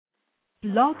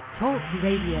Blog Talk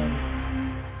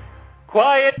Radio.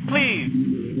 Quiet, please.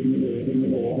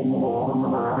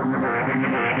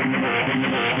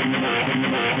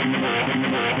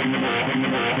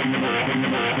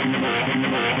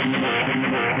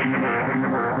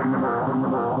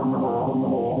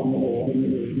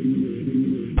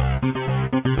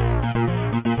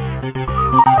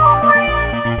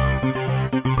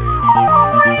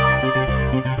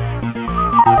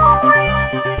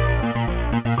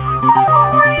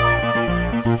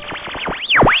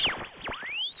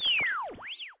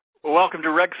 Welcome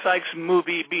to Sikes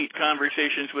Movie Beat,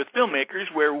 conversations with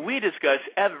filmmakers, where we discuss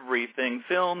everything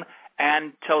film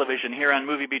and television. Here on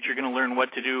Movie Beat, you're going to learn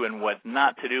what to do and what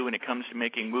not to do when it comes to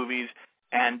making movies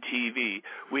and TV.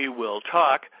 We will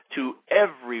talk to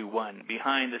everyone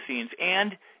behind the scenes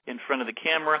and in front of the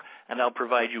camera, and I'll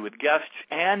provide you with guests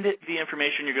and the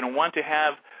information you're going to want to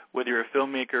have, whether you're a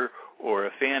filmmaker or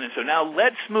a fan. And so now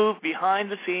let's move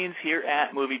behind the scenes here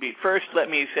at Movie Beat. First, let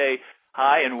me say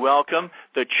hi and welcome.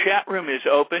 The chat room is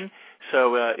open,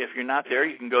 so if you're not there,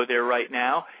 you can go there right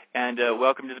now. And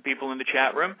welcome to the people in the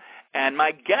chat room. And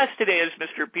my guest today is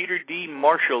Mr. Peter D.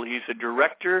 Marshall. He's a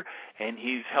director, and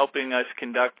he's helping us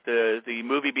conduct the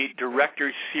Movie Beat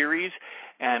Director Series.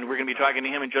 And we're going to be talking to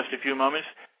him in just a few moments.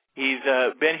 He's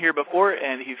been here before,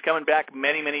 and he's coming back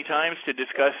many, many times to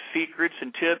discuss secrets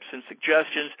and tips and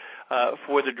suggestions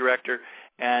for the director.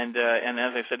 And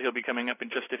as I said, he'll be coming up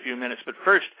in just a few minutes. But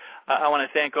first, I want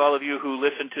to thank all of you who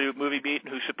listen to Movie Beat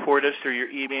and who support us through your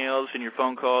emails and your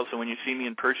phone calls and when you see me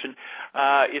in person.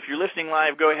 If you're listening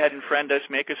live, go ahead and friend us.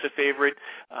 Make us a favorite.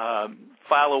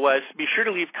 Follow us. Be sure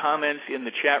to leave comments in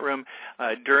the chat room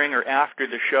during or after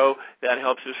the show. That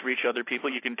helps us reach other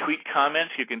people. You can tweet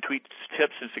comments. You can tweet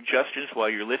tips and suggestions while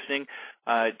you're listening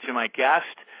to my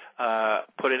guest.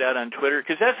 Put it out on Twitter,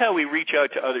 because that's how we reach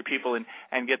out to other people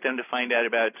and get them to find out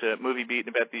about Movie Beat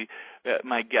and about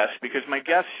my guests, because my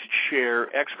guests share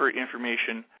expert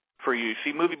information for you.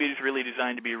 See, Movie Beat is really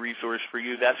designed to be a resource for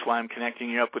you. That's why I'm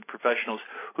connecting you up with professionals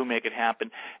who make it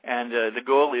happen. And the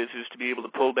goal is to be able to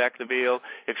pull back the veil,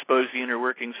 expose the inner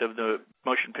workings of the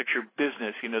motion picture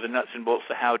business, you know, the nuts and bolts,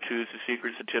 the how-tos, the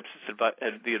secrets, the tips,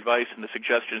 the advice, and the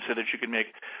suggestions, so that you can make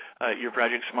your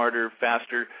project smarter,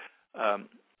 faster,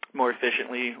 more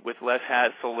efficiently, with less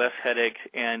hassle, less headache,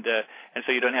 and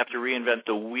so you don't have to reinvent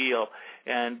the wheel.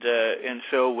 And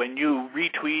so when you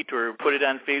retweet or put it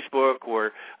on Facebook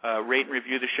or rate and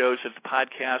review the shows as a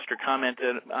podcast or comment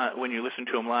when you listen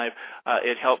to them live,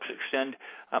 it helps extend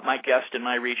my guest and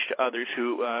my reach to others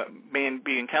who may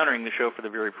be encountering the show for the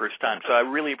very first time. So I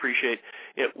really appreciate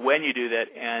it when you do that,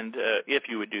 and if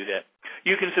you would do that.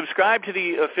 You can subscribe to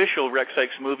the official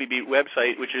Sikes Movie Beat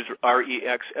website, which is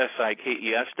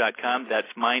REXSIKES.com. That's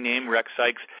my name, Rex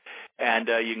Sikes, and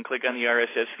you can click on the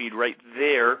RSS feed right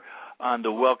there on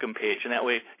the welcome page, and that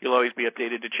way you'll always be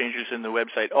updated to changes in the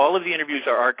website. All of the interviews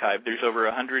are archived. There's over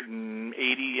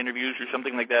 180 interviews or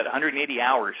something like that, 180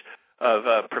 hours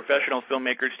of professional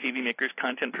filmmakers, TV makers,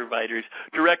 content providers,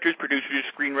 directors, producers,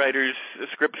 screenwriters,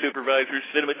 script supervisors,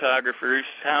 cinematographers,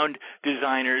 sound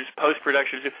designers,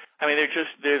 post-productions. I mean,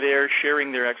 they're there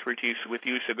sharing their expertise with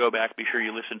you, so go back, be sure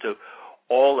you listen to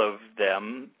all of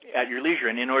them at your leisure.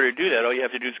 And in order to do that, all you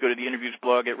have to do is go to the interviews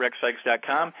blog at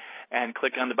rexsikes.com and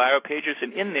click on the bio pages,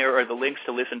 and in there are the links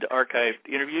to listen to archived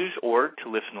interviews or to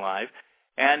listen live.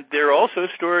 And they're also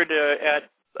stored at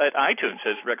iTunes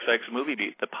as Sikes Movie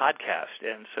Beat, the podcast.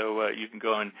 And so you can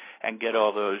go and get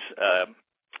all those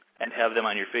and have them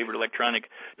on your favorite electronic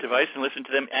device and listen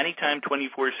to them anytime,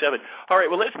 24/7. All right,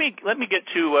 well, let me get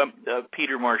to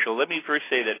Peter Marshall. Let me first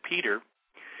say that Peter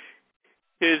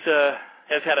has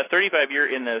had a 35-year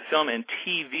in the film and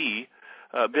TV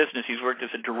business. He's worked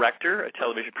as a director, a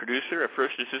television producer, a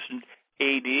first assistant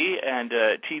AD, and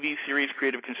a TV series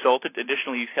creative consultant.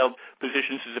 Additionally, he's held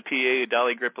positions as a PA, a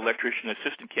dolly grip electrician,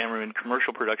 assistant cameraman,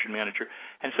 commercial production manager,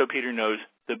 and so Peter knows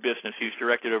the business. He's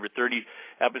directed over 30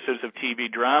 episodes of TV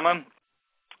drama,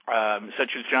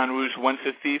 such as John Woo's Once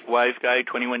a Thief, Wise Guy,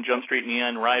 21 Jump Street,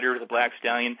 Neon Rider, The Black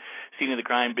Stallion, Scene of the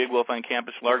Crime, Big Wolf on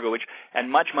Campus, Largo,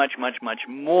 and much, much, much, much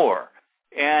more.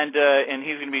 And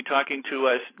he's going to be talking to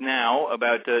us now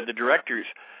about the director's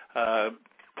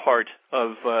part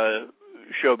of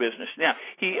show business. Now,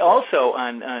 he also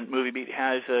on Movie Beat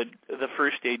has the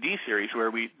First AD series,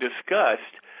 where we discussed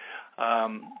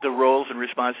the roles and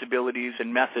responsibilities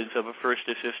and methods of a first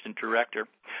assistant director.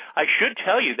 I should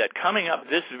tell you that coming up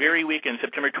this very weekend,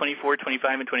 September 24,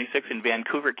 25, and 26 in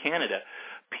Vancouver, Canada,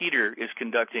 Peter is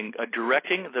conducting a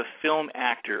Directing the Film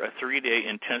Actor, a 3-day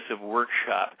intensive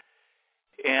workshop.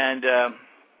 And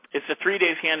It's a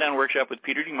 3-day hand-on workshop with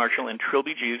Peter D. Marshall and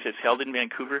Trilby Jeeves. It's held in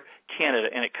Vancouver, Canada,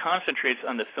 and it concentrates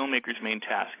on the filmmaker's main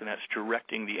task, and that's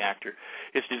directing the actor.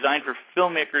 It's designed for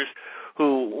filmmakers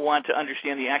who want to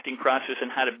understand the acting process and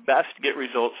how to best get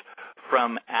results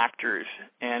from actors.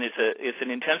 And it's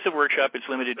an intensive workshop. It's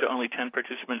limited to only 10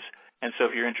 participants, and so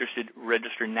if you're interested,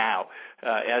 register now.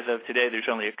 As of today, there's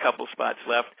only a couple spots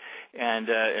left, and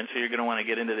so you're going to want to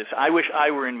get into this. I wish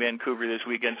I were in Vancouver this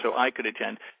weekend so I could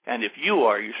attend, and if you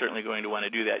are, you're certainly going to want to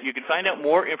do that. You can find out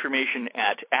more information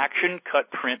at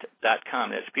actioncutprint.com.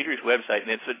 That's Peter's website,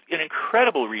 and it's an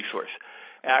incredible resource,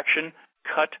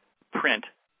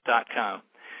 actioncutprint.com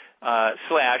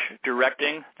 /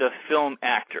 directing the film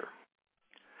actor.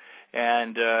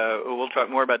 And we'll talk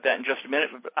more about that in just a minute,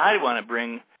 but I want to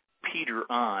bring Peter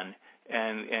on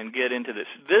and get into this.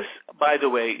 This, by the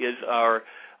way, is our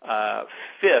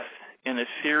fifth in a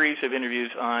series of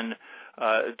interviews on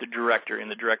the director, in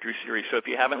the director's series. So if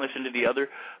you haven't listened to the other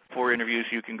 4 interviews,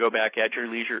 you can go back at your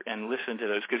leisure and listen to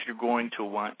those because you're going to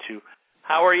want to.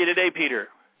 How are you today, Peter?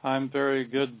 I'm very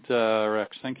good,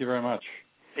 Rex. Thank you very much.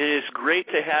 It is great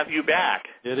to have you back.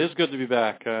 It is good to be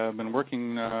back. I've been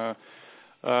working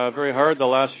very hard the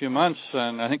last few months,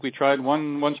 and I think we tried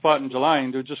one spot in July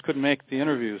and just couldn't make the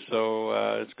interview. So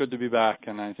it's good to be back,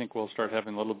 and I think we'll start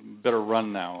having a little better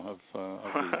run now of these.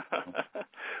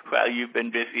 Well, you've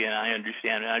been busy, and I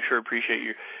understand, and I sure appreciate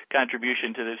your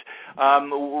contribution to this.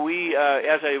 We,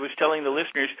 as I was telling the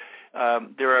listeners,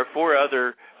 there are 4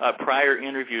 other prior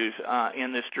interviews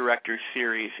in this director's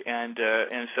series, and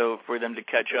so for them to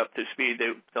catch up to speed,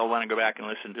 they'll want to go back and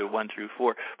listen to 1 through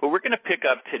 4. But we're going to pick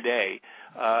up today,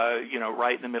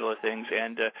 right in the middle of things,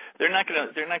 and they're not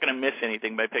going to miss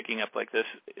anything by picking up like this,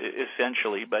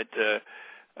 essentially. But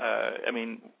I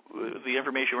mean, the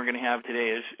information we're going to have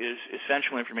today is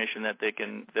essential information that they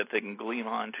can glean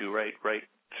onto right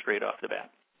straight off the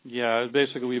bat. Yeah,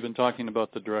 basically we've been talking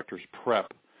about the director's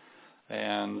prep.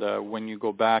 And when you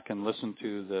go back and listen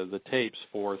to the tapes,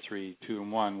 4, 3, 2,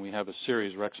 and 1, we have a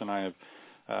series. Rex and I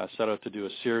have set out to do a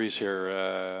series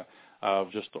here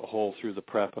of just a whole through the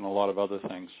prep and a lot of other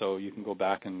things. So you can go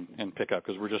back and pick up,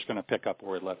 because we're just going to pick up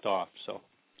where it left off. So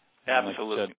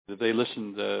absolutely, like I said, if they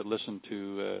listen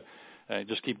to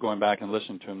just keep going back and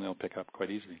listen to them, they'll pick up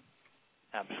quite easily.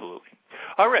 Absolutely.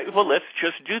 All right. Well, let's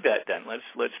just do that then.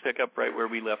 Let's pick up right where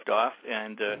we left off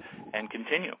and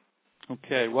continue.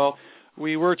 Okay. Well,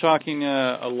 we were talking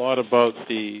a lot about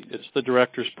the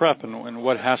director's prep and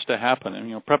what has to happen.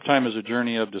 And prep time is a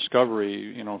journey of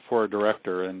discovery, for a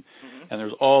director, and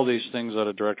there's all these things that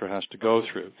a director has to go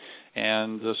through.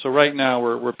 And so right now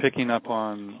we're picking up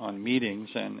on meetings,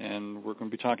 and we're going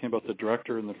to be talking about the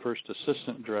director and the first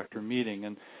assistant director meeting.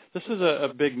 And this is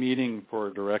a big meeting for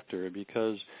a director,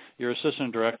 because your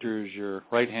assistant director is your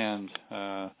right-hand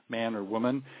man or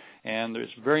woman. And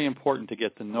it's very important to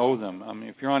get to know them. I mean,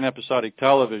 if you're on episodic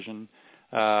television,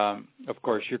 of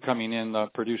course, you're coming in, the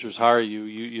producers hire you.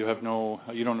 You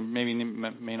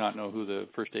may not know who the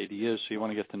first AD is, so you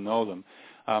want to get to know them.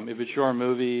 If it's your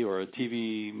movie or a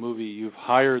TV movie, you've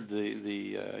hired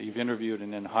you've interviewed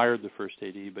and then hired the first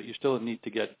AD, but you still need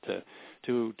to get to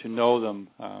know them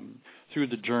through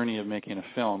the journey of making a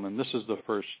film, and this is the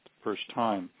first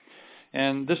time.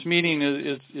 And this meeting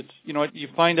is you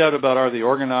find out about, are they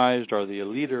organized, are they a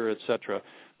leader, etc.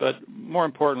 But more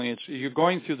importantly, you're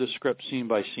going through the script scene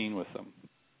by scene with them,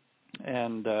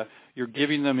 and you're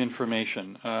giving them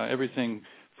information, everything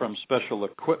from special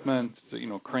equipment,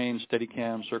 cranes,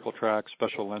 Steadicam, circle track,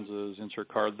 special lenses, insert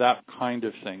card, that kind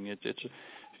of thing.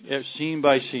 It's scene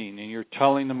by scene, and you're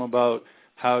telling them about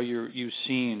how you've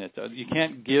seen it. You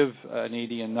can't give an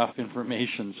AD enough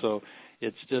information, so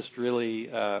it's just really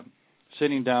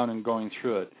sitting down and going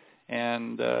through it.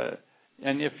 And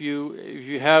if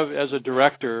you have, as a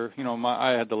director,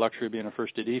 I had the luxury of being a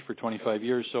first AD for 25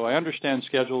 years, so I understand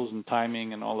schedules and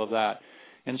timing and all of that.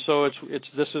 And so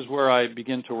this is where I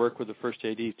begin to work with the first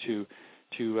AD to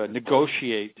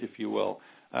negotiate, if you will,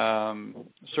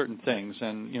 certain things.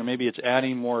 And maybe it's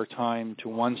adding more time to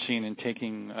one scene and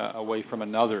taking away from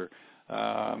another.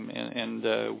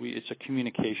 It's a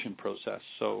communication process.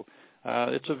 So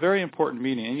it's a very important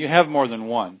meeting, and you have more than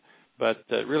one. But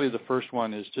really, the first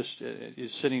one is just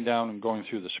sitting down and going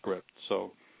through the script.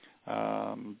 So,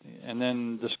 and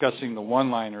then discussing the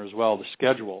one-liner as well, the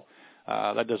schedule.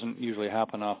 That doesn't usually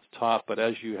happen off the top, but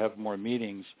as you have more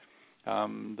meetings,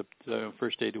 the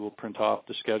first AD will print off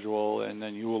the schedule, and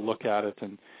then you will look at it.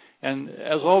 And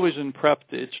as always in prep,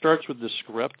 it starts with the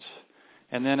script,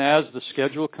 and then as the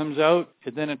schedule comes out,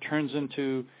 then it turns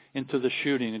into the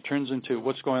shooting. It turns into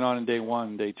what's going on in day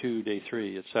 1, day 2, day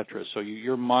 3, etc. So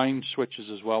your mind switches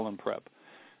as well in prep.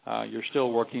 You're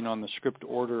still working on the script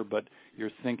order, but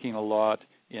you're thinking a lot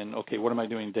in, okay, what am I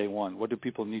doing day one? What do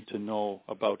people need to know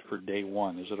about for day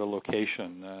one? Is it a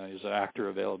location? Is it actor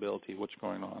availability? What's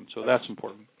going on? So that's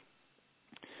important.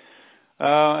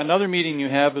 Another meeting you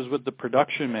have is with the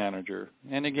production manager.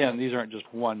 And again, these aren't just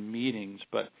one meetings,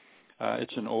 but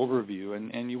it's an overview.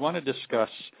 And you want to discuss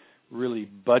really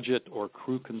budget or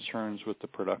crew concerns with the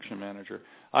production manager.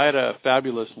 I had a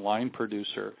fabulous line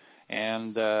producer,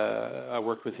 and I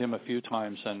worked with him a few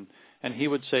times, and he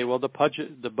would say, well, the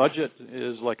budget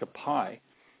is like a pie.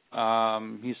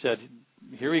 He said,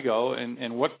 here we go,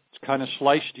 and what kind of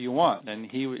slice do you want? And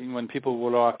when people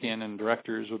would walk in and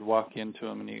directors would walk into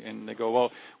him, and they go,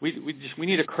 well, we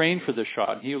need a crane for this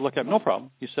shot. And he would look at, no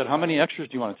problem. He said, how many extras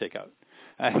do you want to take out?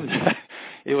 And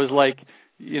it was like,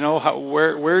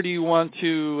 where do you want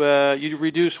to you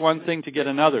reduce one thing to get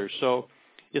another? So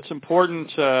it's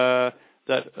important that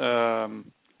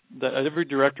every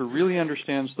director really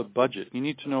understands the budget. You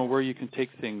need to know where you can take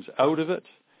things out of it,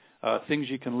 things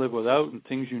you can live without, and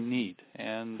things you need.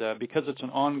 And because it's an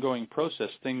ongoing process,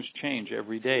 things change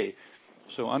every day.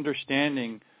 So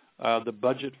understanding the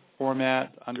budget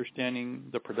format, understanding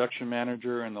the production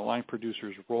manager and the line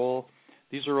producer's role,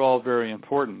 these are all very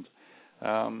important.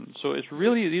 So it's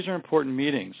really, these are important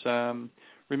meetings.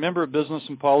 Remember business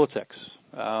and politics.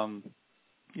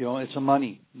 It's a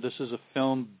money. This is a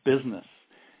film business,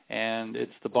 and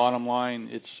it's the bottom line.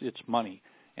 It's money,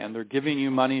 and they're giving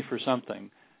you money for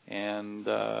something, and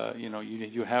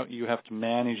you have to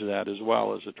manage that as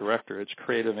well as a director. It's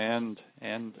creative and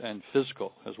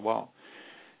physical as well.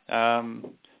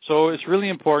 So it's really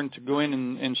important to go in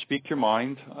and speak your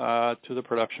mind to the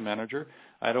production manager.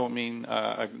 I don't mean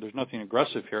there's nothing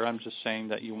aggressive here. I'm just saying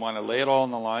that you want to lay it all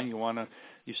on the line.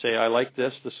 You say, I like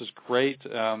this. This is great.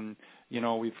 Why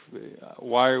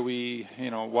are we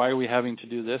having to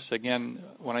do this? Again,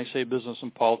 when I say business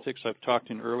and politics, I've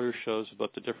talked in earlier shows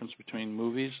about the difference between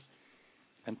movies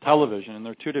and television, and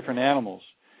they're two different animals.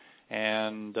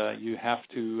 And you have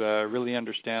to really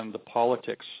understand the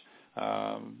politics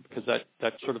because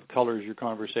that sort of colors your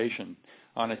conversation.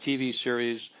 On a TV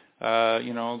series,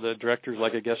 the director's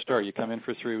like a guest star. You come in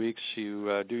for 3 weeks,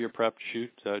 you do your prep,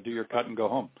 shoot, do your cut, and go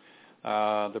home.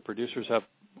 The producers have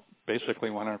basically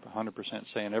 100%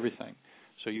 say in everything.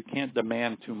 So you can't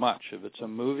demand too much. If it's a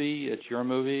movie, it's your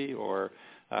movie, or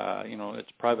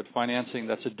it's private financing,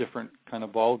 that's a different kind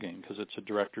of ballgame because it's a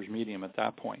director's medium at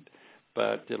that point.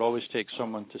 But it always takes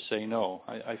someone to say no.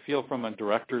 I feel from a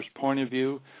director's point of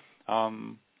view,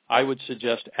 I would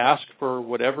suggest ask for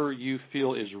whatever you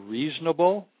feel is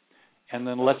reasonable, and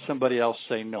then let somebody else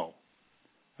say no.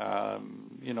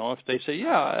 If they say,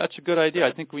 yeah, that's a good idea.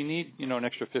 I think we need, an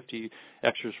extra 50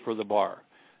 extras for the bar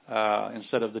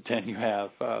instead of the 10 you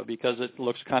have because it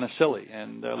looks kind of silly,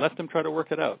 and let them try to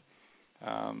work it out.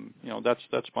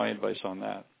 That's my advice on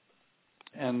that.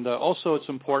 And also it's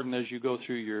important as you go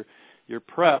through your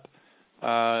prep,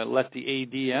 let the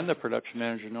AD and the production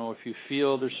manager know if you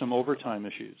feel there's some overtime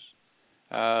issues.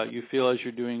 You feel as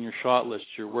you're doing your shot list,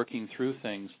 you're working through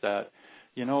things that,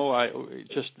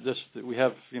 we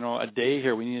have, a day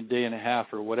here, we need a day and a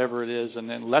half or whatever it is, and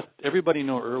then let everybody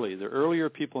know early. The earlier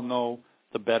people know,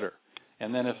 the better.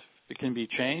 And then if it can be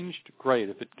changed, great.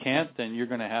 If it can't, then you're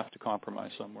going to have to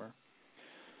compromise somewhere.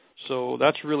 So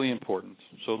that's really important.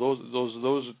 So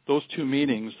those two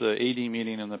meetings, the AD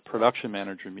meeting and the production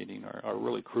manager meeting, are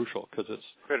really crucial because it's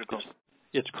critical.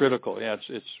 It's critical. Yeah,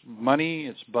 it's money,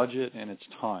 it's budget, and it's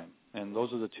time. And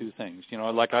those are the two things.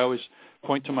 Like I always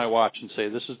point to my watch and say,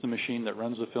 this is the machine that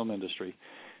runs the film industry.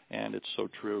 And it's so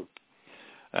true.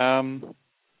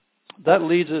 That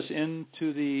leads us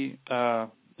into the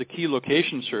key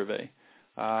location survey.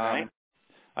 Right.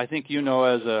 I think as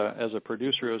a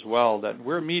producer as well that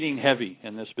we're meeting heavy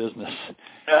in this business.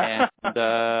 And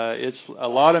it's a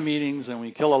lot of meetings, and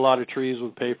we kill a lot of trees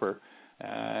with paper.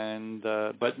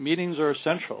 But meetings are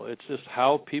essential. It's just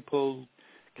how people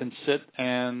can sit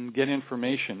and get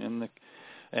information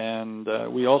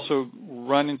we also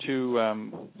run into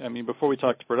before we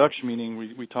talk to production meeting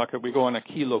we go on a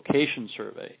key location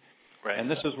survey. Right.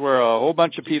 And this is where a whole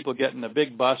bunch of people get in a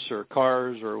big bus or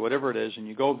cars or whatever it is, and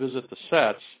you go visit the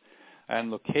sets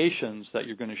and locations that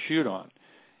you're going to shoot on.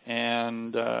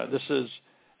 And this is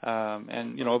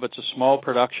if it's a small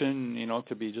production, it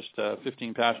could be just a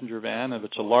 15-passenger van. If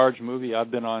it's a large movie,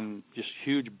 I've been on just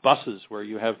huge buses where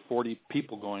you have 40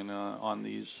 people going on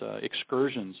these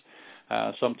excursions.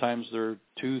 Sometimes they're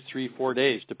 2, 3, 4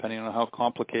 days, depending on how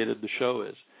complicated the show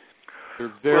is.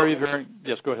 They're very,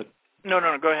 yes, go ahead. No,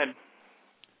 go ahead.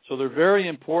 So they're very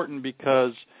important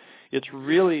because it's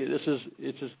really,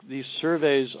 these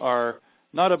surveys are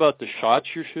not about the shots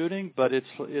you're shooting, but it's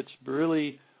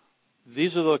really,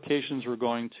 these are the locations we're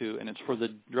going to, and it's for the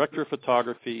director of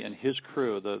photography and his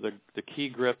crew, the key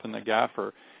grip and the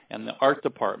gaffer and the art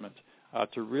department,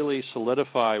 to really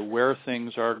solidify where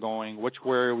things are going, which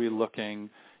way are we looking.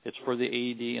 It's for the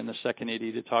AD and the second AD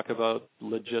to talk about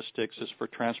logistics. It's for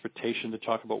transportation to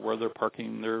talk about where they're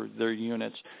parking their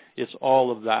units. It's all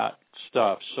of that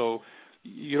stuff. So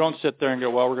you don't sit there and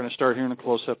go, well, we're going to start here in a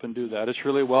close-up and do that. It's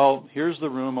really, well, here's the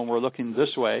room, and we're looking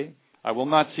this way. I will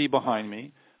not see behind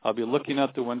me. I'll be looking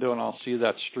out the window, and I'll see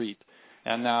that street.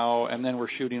 And then we're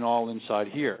shooting all inside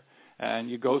here.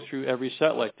 And you go through every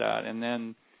set like that, and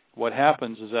then what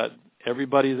happens is that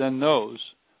everybody then knows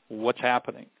what's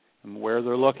happening and where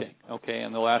they're looking. Okay,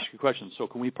 and they'll ask you questions. So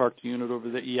can we park the unit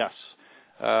over there? Yes.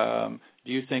 Do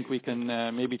you think we can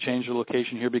maybe change the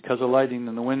location here because of lighting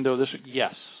in the window?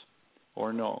 Yes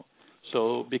or no.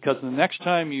 So because the next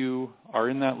time you are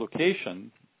in that location,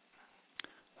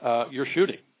 you're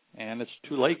shooting, and it's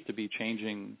too late to be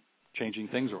changing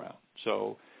things around.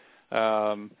 So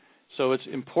so it's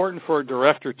important for a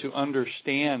director to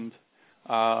understand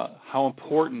how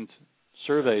important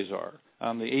surveys are.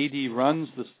 The AD runs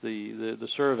the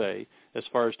survey as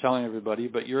far as telling everybody,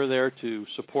 but you're there to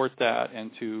support that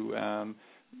and to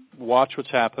watch what's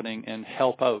happening and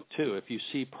help out too. If you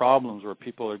see problems where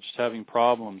people are just having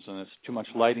problems and it's too much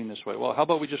lighting this way, well, how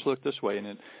about we just look this way?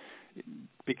 And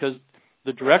because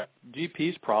the direct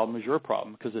DP's problem is your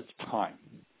problem because it's time,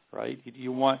 right?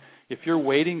 If you're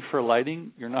waiting for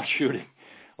lighting, you're not shooting.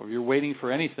 Or if you're waiting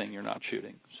for anything, you're not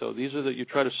shooting. So these are you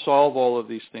try to solve all of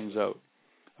these things out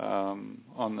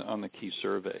on the key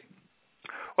survey.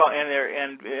 Well,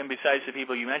 and besides the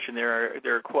people you mentioned, there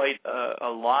are quite a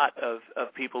lot of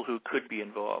people who could be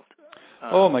involved.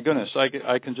 Oh my goodness!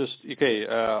 I can just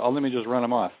let me just run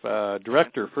them off.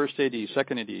 Director, first AD,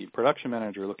 second AD, production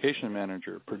manager, location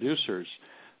manager, producers,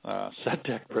 set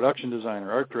tech, production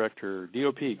designer, art director,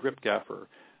 DOP, grip gaffer,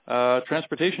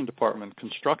 transportation department,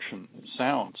 construction,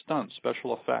 sound, stunts,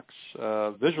 special effects,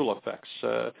 visual effects.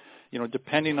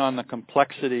 Depending on the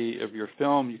complexity of your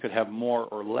film, you could have more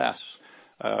or less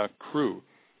crew,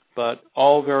 but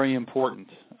all very important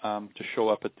to show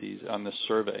up on this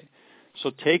survey. So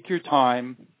take your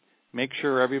time, make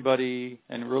sure everybody,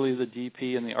 and really the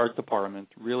DP and the art department,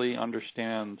 really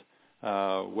understand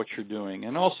what you're doing.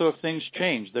 And also if things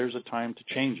change, there's a time to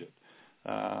change it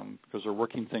because they're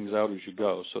working things out as you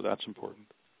go, so that's important.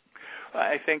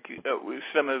 I think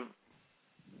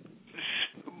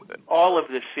all of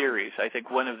this series, I think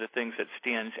one of the things that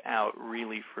stands out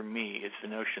really for me is the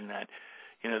notion that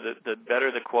the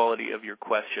better the quality of your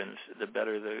questions, the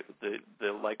better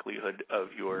the likelihood of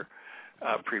your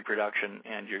pre-production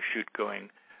and your shoot going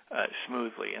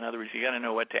smoothly. In other words, you got to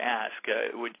know what to ask.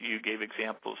 You gave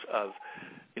examples of,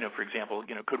 for example,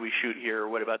 could we shoot here? Or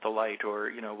what about the light?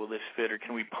 Or, will this fit? Or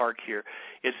can we park here?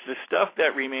 It's the stuff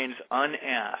that remains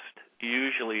unasked,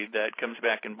 usually, that comes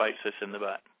back and bites us in the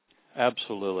butt.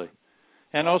 Absolutely.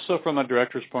 And also from a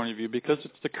director's point of view, because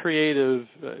it's the creative,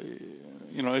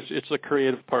 it's the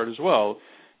creative part as well,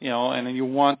 and you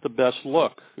want the best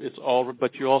look.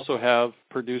 But you also have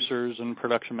producers and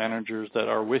production managers that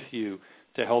are with you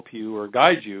to help you or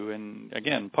guide you. And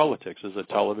again, politics, is it a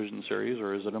television series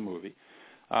or is it a movie?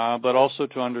 But also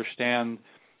to understand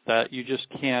that you just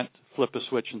can't flip a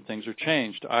switch and things are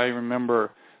changed. I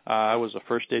remember I was a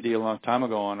first AD a long time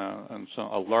ago on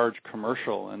a large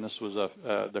commercial, and this was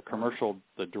the commercial.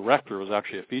 The director was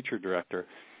actually a feature director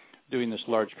doing this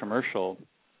large commercial,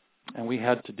 and we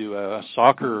had to do a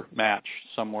soccer match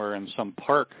somewhere in some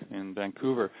park in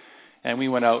Vancouver. And we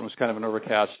went out, and it was kind of an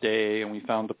overcast day, and we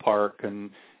found the park,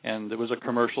 and there was a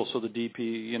commercial, so the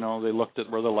DP, they looked at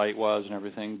where the light was and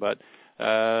everything, but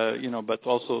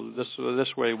also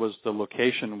this way was the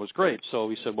location was great. So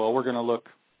we said, well, we're going to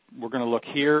look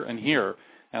here and here.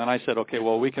 And I said, okay,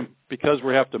 well, we can, because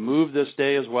we have to move this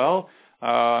day as well,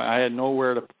 I had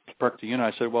nowhere to park the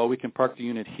unit. I said, well, we can park the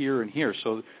unit here and here,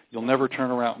 so you'll never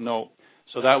turn around. No.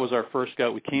 So that was our first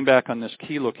scout. We came back on this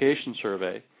key location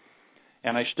survey,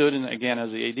 and I stood again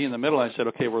as the AD in the middle. I said,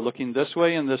 okay, we're looking this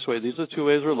way and this way. These are the two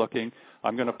ways we're looking.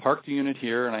 I'm going to park the unit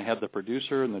here, and I had the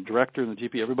producer and the director and the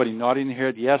DP, everybody nodding their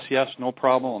head, yes, no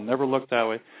problem. I'll never look that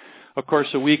way. Of course,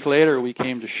 a week later, we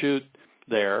came to shoot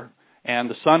there, and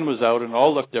the sun was out, and it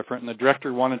all looked different, and the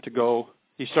director wanted to go.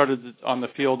 He started on the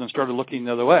field and started looking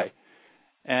the other way.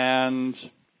 And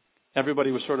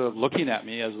everybody was sort of looking at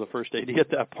me as the first AD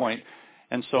at that point.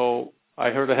 And so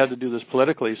I heard I had to do this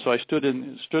politically, so I stood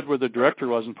where the director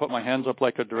was and put my hands up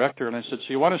like a director, and I said, so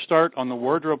you want to start on the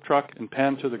wardrobe truck and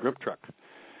pan to the grip truck?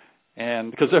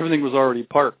 And because everything was already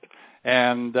parked.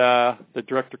 And the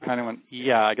director kind of went,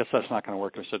 yeah, I guess that's not going to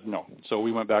work. I said, no. So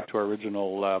we went back to our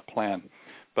original plan.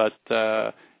 But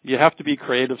you have to be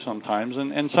creative sometimes,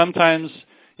 and sometimes,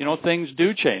 things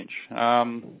do change.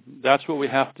 That's what we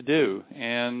have to do.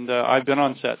 And I've been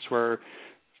on sets where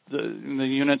the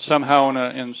unit somehow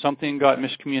and something got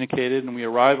miscommunicated, and we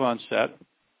arrive on set,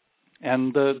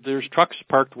 and there's trucks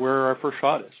parked where our first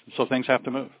shot is. So things have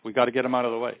to move. We got to get them out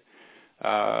of the way.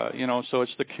 So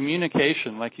it's the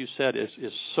communication, like you said,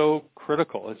 is so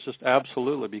critical. It's just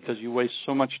absolutely, because you waste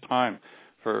so much time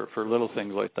for little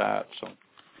things like that. So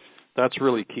that's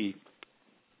really key.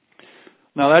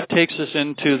 Now that takes us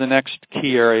into the next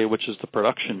key area, which is the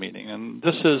production meeting. And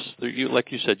this is, like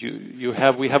you said,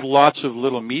 we have lots of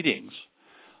little meetings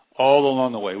all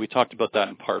along the way. We talked about that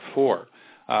in part 4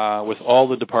 with all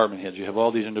the department heads. You have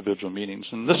all these individual meetings.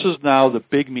 And this is now the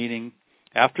big meeting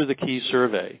after the key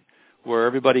survey, where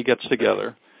everybody gets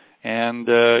together, and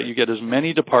you get as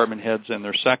many department heads and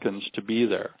their seconds to be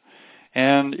there.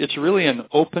 And it's really an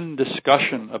open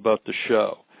discussion about the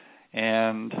show.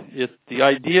 And the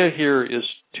idea here is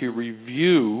to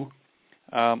review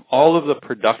all of the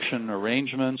production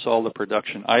arrangements, all the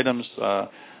production items,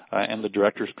 and the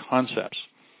director's concepts.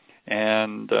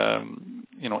 And,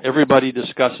 everybody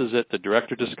discusses it, the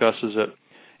director discusses it.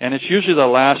 And it's usually the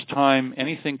last time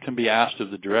anything can be asked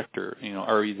of the director,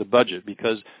 or the budget,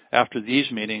 because after these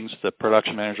meetings, the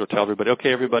production manager will tell everybody,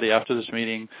 okay, everybody, after this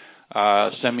meeting,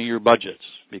 send me your budgets,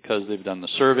 because they've done the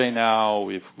survey now,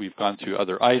 we've gone through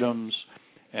other items,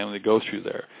 and they go through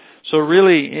there. So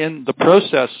really, in the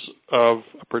process of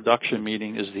a production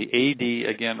meeting is the AD,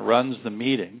 again, runs the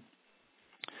meeting,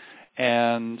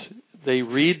 and they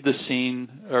read the scene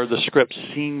or the script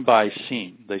scene by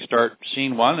scene. They start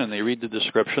scene 1 and they read the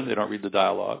description. They don't read the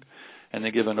dialogue. And they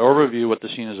give an overview what the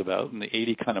scene is about, and the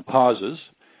AD kind of pauses.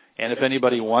 And if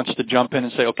anybody wants to jump in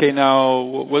and say, okay, now,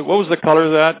 what was the color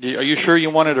of that? Are you sure you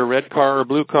wanted a red car or a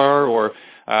blue car? Or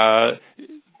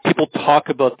people talk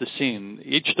about the scene.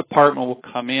 Each department will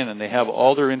come in and they have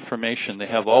all their information. They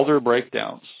have all their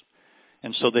breakdowns.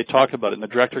 And so they talk about it. And the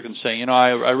director can say,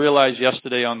 I realized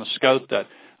yesterday on the scout that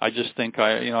I just think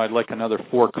I'd like another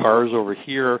 4 cars over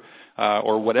here,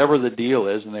 or whatever the deal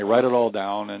is, and they write it all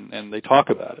down and they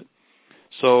talk about it.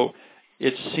 So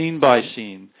it's scene by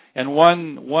scene. And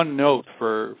one note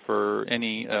for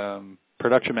any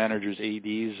production managers,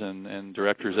 ADs, and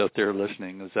directors out there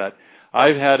listening is that I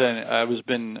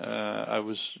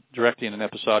was directing an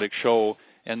episodic show,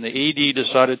 and the AD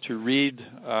decided to read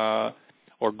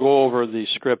or go over the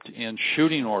script in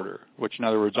shooting order, which in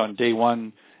other words on day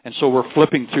 1. And so we're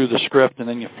flipping through the script, and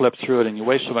then you flip through it, and you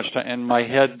waste so much time. And my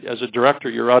head, as a director,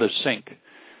 you're out of sync.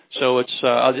 So it's,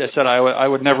 as I said, I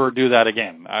would never do that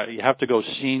again. You have to go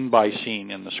scene by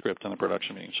scene in the script in the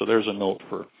production meeting. So there's a note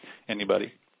for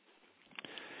anybody.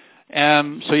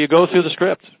 And so you go through the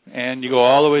script, and you go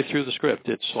all the way through the script.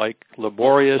 It's like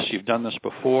laborious. You've done this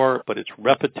before, but it's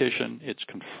repetition. It's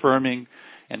confirming.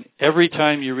 And every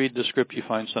time you read the script, you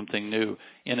find something new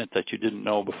in it that you didn't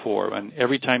know before. And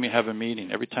every time you have a meeting,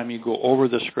 every time you go over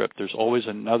the script, there's always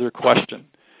another question.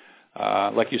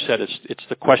 Like you said, it's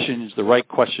the questions, the right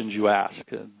questions you ask.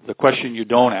 The question you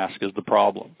don't ask is the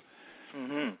problem.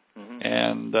 Mm-hmm. Mm-hmm.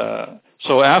 And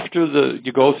so after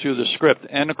you go through the script,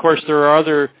 and of course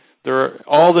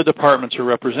all the departments are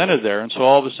represented there. And so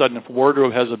all of a sudden, if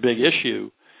wardrobe has a big issue,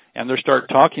 and they start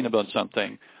talking about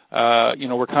something,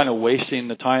 we're kind of wasting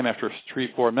the time after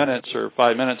 3-4 minutes or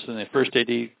 5 minutes, and the first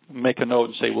AD make a note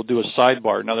and say, we'll do a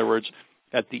sidebar. In other words,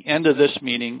 at the end of this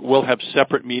meeting, we'll have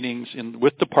separate meetings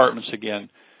with departments again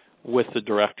with the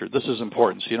director. This is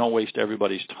important, so you don't waste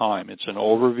everybody's time. It's an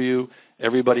overview.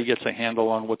 Everybody gets a handle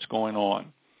on what's going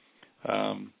on.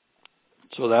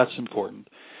 So that's important.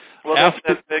 Well,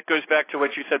 that goes back to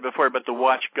what you said before about the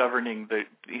watch governing the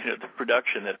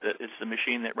production. That it's the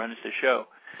machine that runs the show.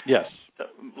 Yes. So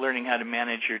learning how to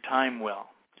manage your time well.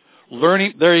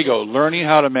 There you go. Learning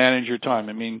how to manage your time.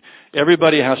 I mean,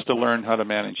 everybody has to learn how to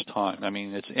manage time. I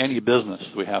mean, it's any business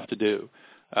we have to do.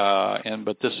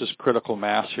 But this is critical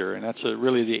mass here, and that's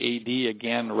really the AD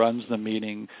again runs the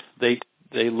meeting. They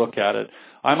look at it.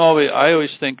 I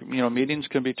always think meetings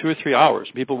can be 2 or 3 hours.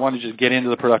 People want to just get into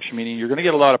the production meeting. You're going to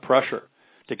get a lot of pressure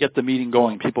to get the meeting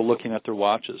going. People looking at their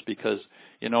watches because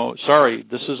sorry,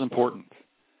 this is important.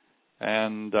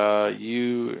 And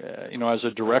as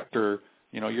a director,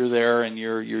 you're there and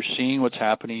you're seeing what's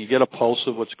happening. You get a pulse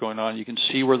of what's going on. You can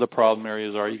see where the problem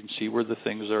areas are. You can see where the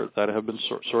things are that have been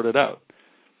sorted out.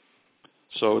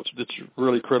 So it's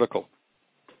really critical.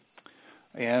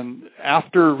 And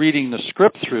after reading the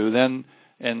script through, then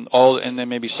and then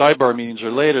maybe sidebar meetings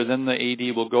are later, then the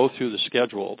AD will go through the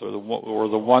schedule or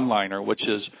the one-liner, which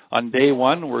is on day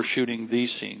one we're shooting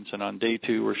these scenes, and on day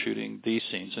two we're shooting these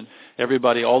scenes, and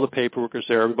everybody, all the paperwork is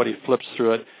there, everybody flips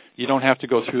through it. You don't have to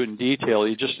go through it in detail.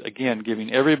 You just, again,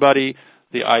 giving everybody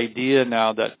the idea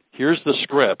now that here's the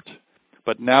script,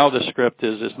 but now the script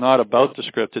it's not about the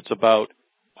script, it's about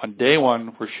on day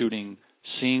one we're shooting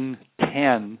scene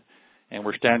 10, and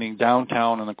we're standing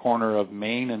downtown in the corner of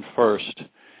Main and First,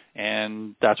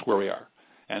 and that's where we are.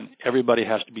 And everybody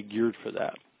has to be geared for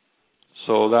that.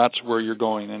 So that's where you're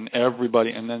going, and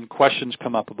then questions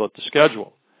come up about the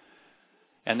schedule.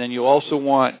 And then you also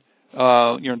want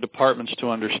your departments to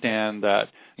understand that,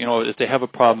 if they have a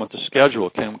problem with the schedule,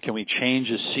 can we change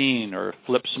a scene or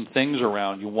flip some things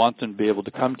around? You want them to be able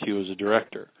to come to you as a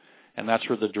director. And that's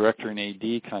where the director and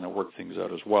AD kind of work things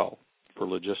out as well for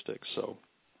logistics. So.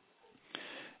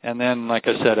 And then, like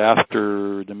I said,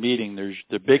 after the meeting, there's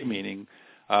the big meeting.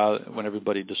 When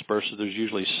everybody disperses, there's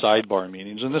usually sidebar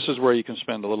meetings. And this is where you can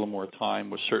spend a little more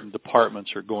time with certain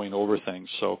departments or going over things.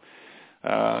 So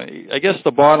I guess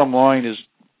the bottom line is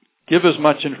give as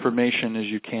much information as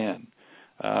you can.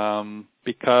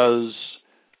 Because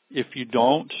if you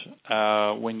don't,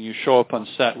 when you show up on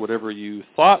set, whatever you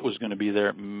thought was going to be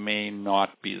there may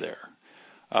not be there.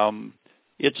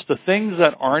 It's the things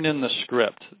that aren't in the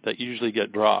script that usually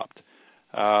get dropped.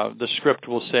 The script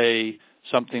will say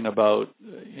something about,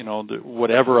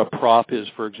 whatever a prop is,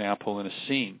 for example, in a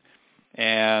scene.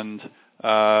 And,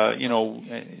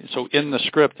 so in the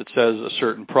script it says a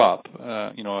certain prop,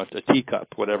 a teacup,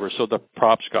 whatever. So the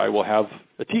props guy will have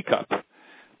a teacup.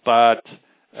 But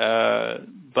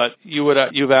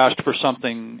you've asked for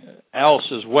something else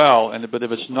as well, but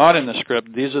if it's not in the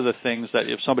script, these are the things that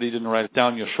if somebody didn't write it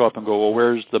down, you'll show up and go, well,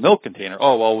 where's the milk container?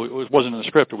 Oh, well, it wasn't in the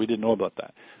script, or we didn't know about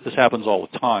that. This happens all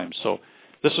the time. So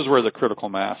this is where the critical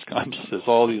mass comes, is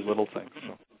all these little things.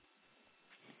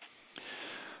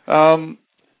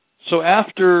 So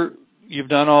after you've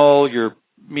done all your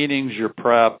meetings, your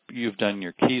prep, you've done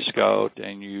your key scout,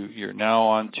 and you're now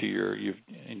on to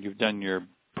you've done your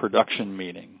production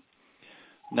meeting.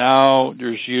 Now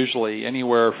there's usually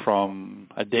anywhere from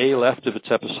a day left if it's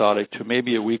episodic to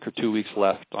maybe a week or 2 weeks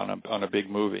left on a big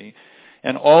movie.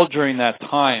 And all during that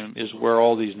time is where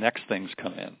all these next things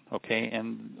come in, okay?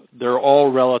 And they're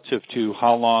all relative to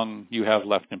how long you have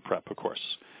left in prep, of course,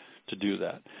 to do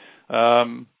that.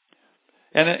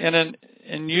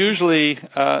 And usually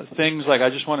things like, I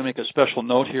just want to make a special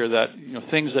note here that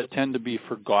things that tend to be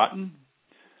forgotten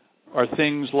are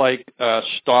things like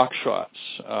stock shots,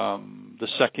 the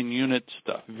second unit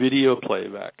stuff, video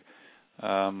playback,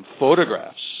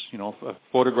 photographs. A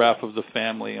photograph of the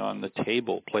family on the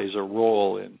table plays a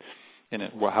role in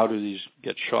it. Well, how do these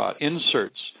get shot?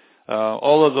 Inserts,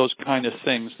 all of those kind of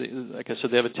things. Like I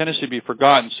said, they have a tendency to be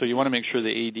forgotten, so you want to make sure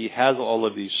the AD has all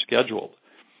of these scheduled.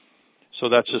 So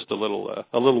that's just a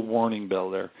little warning bell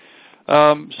there.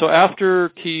 So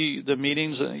after the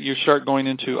meetings, you start going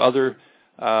into other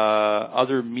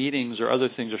meetings or other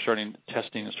things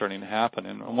testing is starting to happen,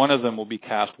 and one of them will be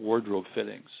cast wardrobe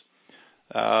fittings.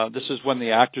 This is when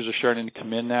the actors are starting to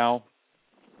come in now,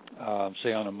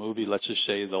 say on a movie, let's just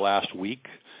say the last week.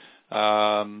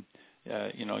 The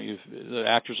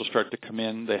actors will start to come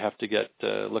in. They have to get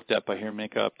looked at by hair and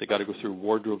makeup. They got to go through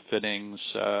wardrobe fittings,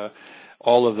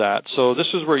 all of that. So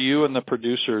this is where you and the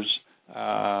producers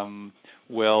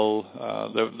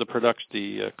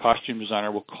the costume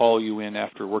designer will call you in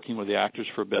after working with the actors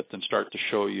for a bit and start to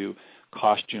show you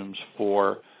costumes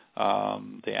for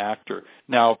the actor.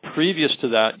 Now, previous to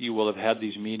that, you will have had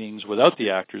these meetings without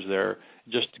the actors there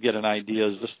just to get an idea,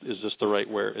 is this the right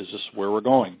where? Is this where we're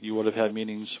going? You would have had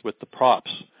meetings with the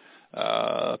props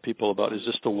people about, is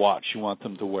this the watch you want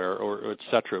them to wear, or et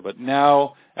cetera. But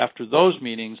now, after those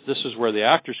meetings, this is where the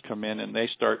actors come in and they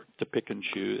start to pick and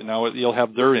choose. And now you'll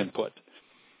have their input.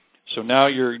 So now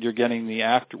you're getting the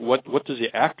actor. What does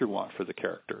the actor want for the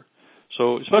character?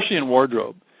 So especially in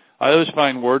wardrobe, I always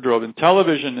find wardrobe in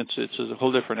television it's a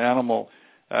whole different animal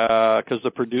because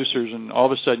the producers, and all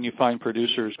of a sudden you find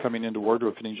producers coming into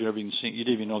wardrobe fittings you didn't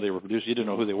even know they were producers. You didn't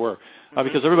know who they were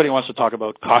because everybody wants to talk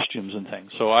about costumes and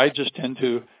things. So I just tend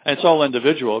to, and it's all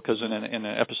individual because in an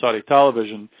episodic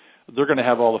television they're going to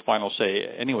have all the final say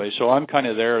anyway. So I'm kind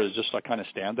of there as just I kind of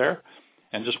stand there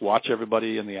and just watch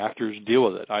everybody and the actors deal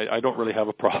with it. I don't really have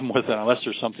a problem with it unless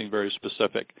there's something very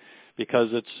specific, because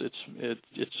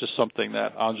it's just something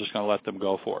that I'm just going to let them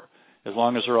go for, as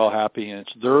long as they're all happy and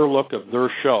it's their look of their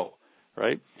show,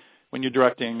 right? When you're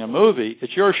directing a movie,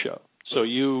 it's your show, so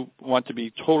you want to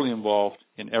be totally involved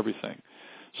in everything.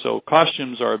 So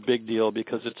costumes are a big deal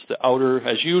because it's the outer,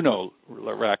 as you know,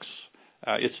 Rex,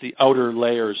 it's the outer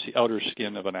layers, the outer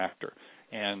skin of an actor,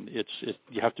 and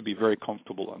you have to be very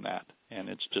comfortable in that. And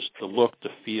it's just the look, the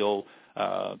feel,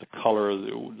 the color,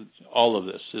 all of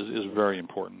this is very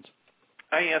important.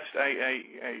 I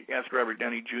asked Robert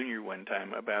Downey Jr. one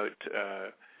time about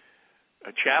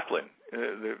a Chaplin,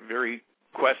 the very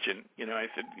question. I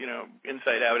said,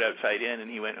 inside out, outside in, and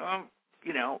he went,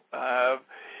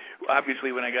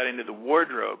 obviously when I got into the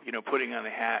wardrobe, putting on the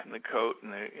hat and the coat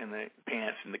and the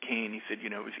pants and the cane, he said,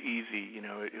 it was easy.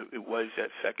 It was that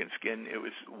second skin. It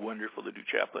was wonderful to do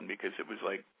Chaplin because it was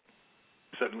like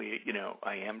suddenly,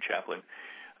 I am Chaplin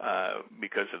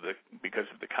because of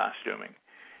the costuming.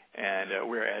 And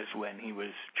whereas when he was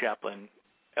Chaplin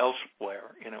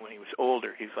elsewhere, when he was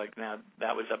older, he's like, now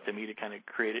that was up to me to kind of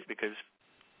create it because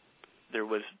there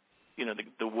was,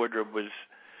 the wardrobe was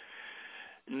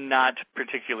not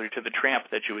particular to the tramp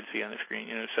that you would see on the screen,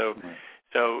 So,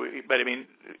 right. But I mean,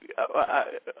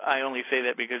 I only say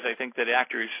that because I think that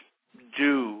actors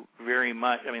do very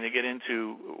much. I mean, they get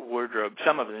into wardrobe.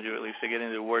 Some of them do, at least. They get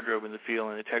into the wardrobe and the feel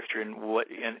and the texture and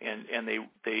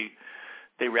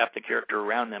they wrap the character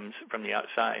around them from the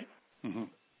outside. Mm-hmm.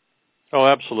 Oh,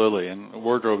 absolutely. And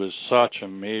wardrobe is such a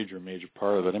major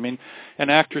part of it. I mean, and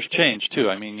actors change, too.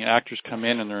 I mean, actors come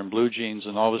in and they're in blue jeans,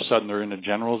 and all of a sudden they're in a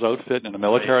general's outfit and a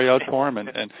military uniform,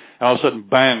 and all of a sudden,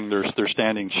 bang, they're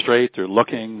standing straight, they're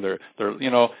looking, they're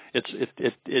you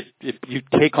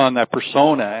take on that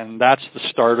persona, and that's the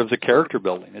start of the character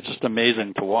building. It's just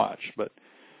amazing to watch. But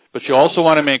you also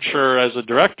want to make sure, as a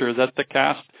director, that the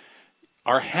cast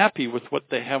are happy with what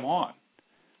they have on.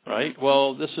 Right.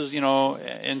 Well, this is,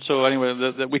 and so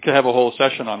anyway, we could have a whole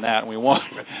session on that, and we want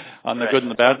on the good and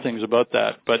the bad things about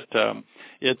that. But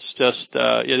it's just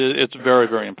it's very,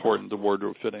 very important, the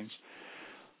wardrobe fittings.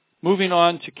 Moving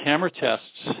on to camera tests.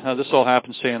 This all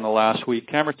happened, say, in the last week.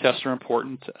 Camera tests are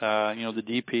important. The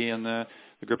DP and the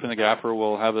grip and the gaffer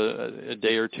will have a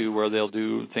day or two where they'll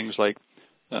do things like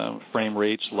frame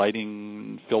rates,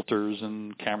 lighting, filters,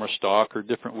 and camera stock, or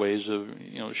different ways of,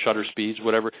 shutter speeds,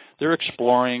 whatever. They're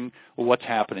exploring what's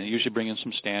happening. They usually bring in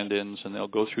some stand-ins, and they'll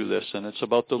go through this. And it's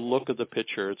about the look of the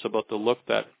picture. It's about the look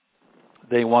that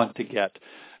they want to get,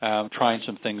 trying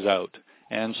some things out.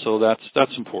 And so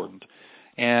that's important.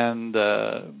 And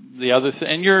the other thing,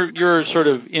 and you're sort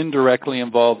of indirectly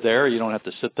involved there. You don't have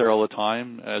to sit there all the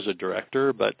time as a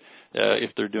director, but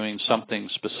if they're doing something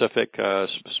specific,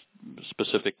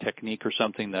 specific technique or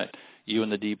something that you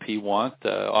and the DP want,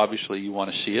 obviously you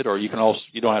want to see it, or you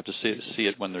don't have to see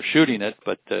it when they're shooting it,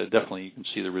 but definitely you can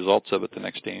see the results of it the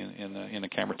next day in the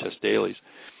camera test dailies.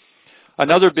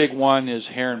 Another big one is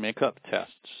hair and makeup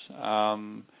tests.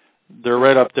 They're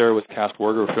right up there with cast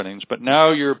wardrobe fittings, but now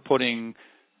you're putting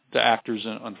the actors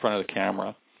in front of the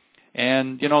camera.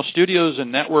 And, studios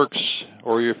and networks,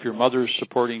 or if your mother's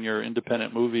supporting your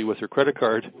independent movie with her credit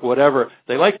card, whatever,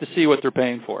 they like to see what they're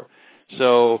paying for.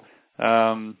 So,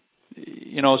 so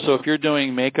if you're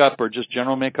doing makeup or just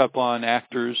general makeup on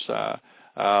actors,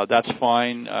 that's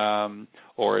fine.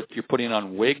 Or if you're putting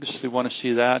on wigs, we want to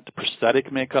see that. The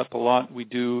prosthetic makeup, a lot we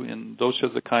do, and those are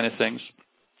the kind of things.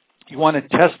 You want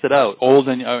to test it out.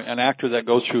 An actor that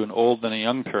goes through an old and a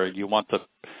young period, you want the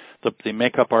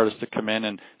makeup artist to come in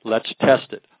and let's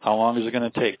test it. How long is it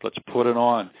going to take? Let's put it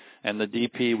on. And the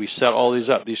DP, we set all these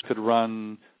up. These could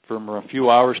run from a few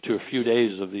hours to a few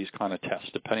days of these kind of tests,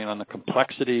 depending on the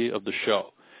complexity of the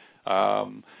show.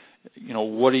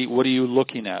 What are you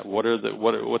looking at?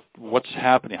 What's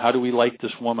happening? How do we like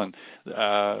this woman?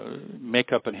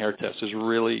 Makeup and hair test is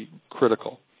really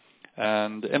critical.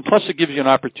 And plus it gives you an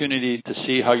opportunity to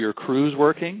see how your crew's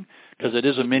working, because it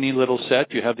is a mini little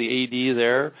set. You have the AD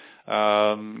there.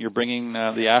 You're bringing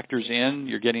the actors in.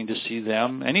 You're getting to see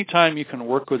them. Anytime you can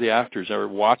work with the actors or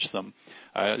watch them,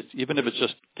 even if it's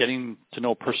just getting to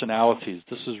know personalities,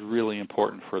 this is really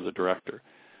important for the director.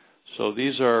 So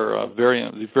these are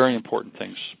very, very important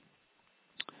things.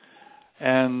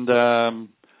 And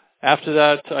after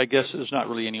that, I guess there's not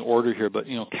really any order here, but,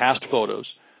 cast photos.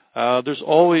 There's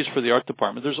always, for the art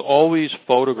department, there's always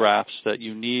photographs that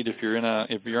you need if you're in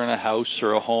a house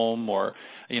or a home, or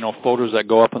photos that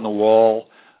go up on the wall,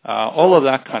 all of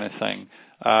that kind of thing.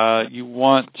 You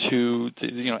want to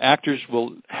actors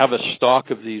will have a stock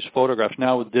of these photographs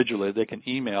now with digitally. They can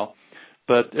email,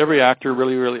 but every actor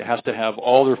really, really has to have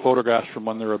all their photographs from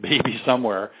when they're a baby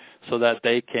somewhere, so that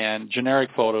they can generic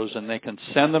photos and they can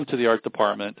send them to the art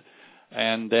department.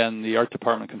 And then the art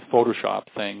department can Photoshop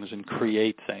things and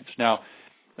create things. Now,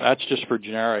 that's just for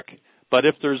generic. But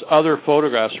if there's other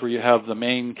photographs where you have the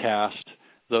main cast,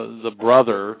 the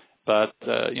brother, but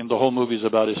the whole movie is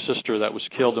about his sister that was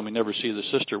killed and we never see the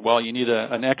sister, well, you need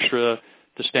an extra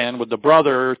to stand with the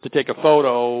brother to take a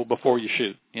photo before you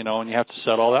shoot, and you have to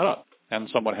set all that up, and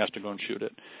someone has to go and shoot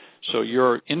it. So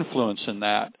your influence in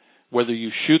that, whether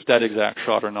you shoot that exact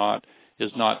shot or not,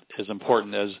 is not as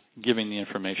important as giving the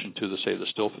information to, say, the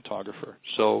still photographer.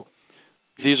 So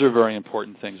these are very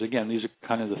important things. Again, these are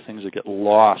kind of the things that get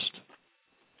lost.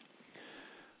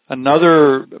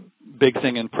 Another big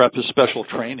thing in prep is special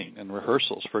training and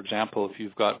rehearsals. For example, if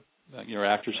you've got your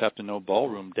actors have to know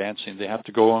ballroom dancing, they have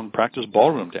to go and practice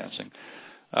ballroom dancing.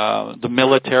 The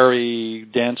military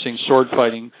dancing, sword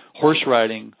fighting, horse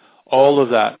riding, all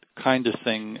of that kind of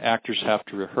thing actors have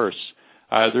to rehearse.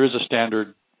 There is a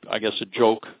standard, I guess, a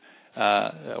joke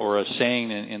or a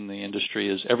saying in the industry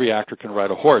is every actor can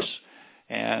ride a horse.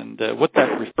 And what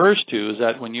that refers to is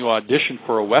that when you audition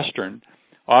for a Western,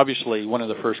 obviously one of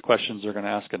the first questions they're going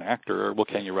to ask an actor are, well,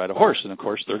 can you ride a horse? And, of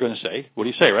course, they're going to say, what do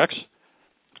you say, Rex?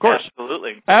 Of course.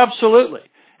 Absolutely. Absolutely.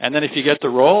 And then if you get the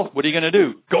role, what are you going to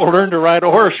do? Go learn to ride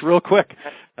a horse real quick.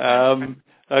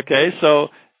 Okay, so,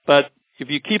 but if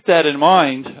you keep that in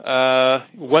mind,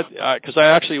 because I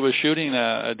actually was shooting,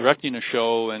 directing a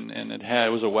show, and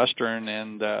it was a Western,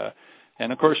 and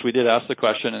of course we did ask the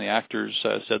question, and the actors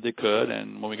said they could,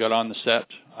 and when we got on the set,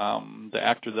 the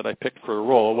actor that I picked for a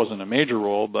role, it wasn't a major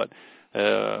role, but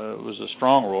it was a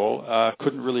strong role,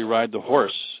 couldn't really ride the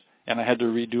horse, and I had to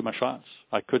redo my shots.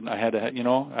 I had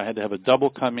to have a double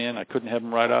come in. I couldn't have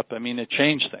him ride up. I mean, it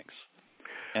changed things,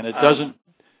 and it doesn't.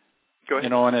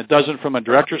 And it doesn't from a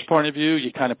director's point of view.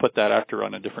 You kind of put that actor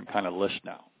on a different kind of list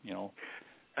now.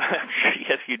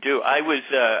 Yes, you do. I was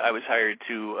hired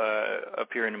to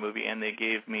appear in a movie, and they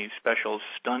gave me special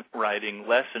stunt riding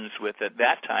lessons with, at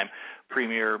that time,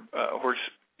 premier horse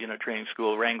training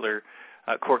school wrangler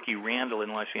Corky Randall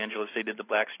in Los Angeles. They did the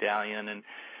Black Stallion and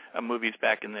movies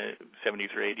back in the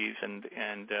 70s or 80s, and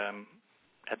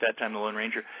at that time the Lone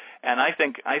Ranger. And I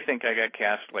think I got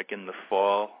cast like in the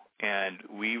fall. And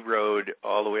we rode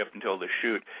all the way up until the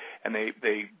shoot, and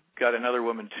they got another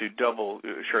woman to double.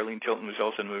 Charlene Tilton was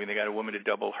also in the movie, and they got a woman to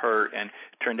double her, and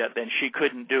it turned out then she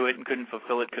couldn't do it and couldn't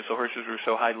fulfill it because the horses were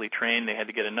so highly trained. They had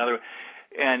to get another.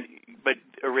 But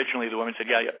originally the woman said,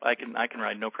 "Yeah, I can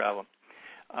ride, no problem."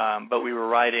 But we were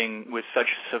riding with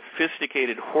such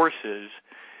sophisticated horses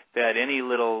that any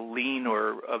little lean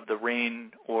or of the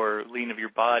rein or lean of your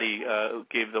body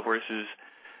gave the horses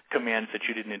commands that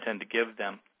you didn't intend to give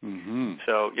them. Mm-hmm.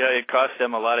 So yeah, it cost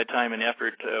them a lot of time and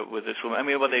effort with this woman.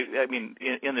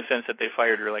 In the sense that they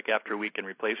fired her like after a week and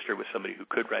replaced her with somebody who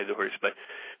could ride the horse. But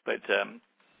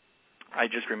I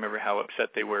just remember how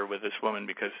upset they were with this woman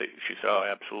because she said, "Oh,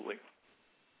 absolutely."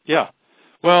 Yeah,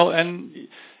 well, and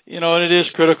and it is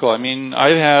critical. I mean,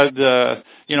 I've had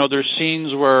there's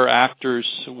scenes where actors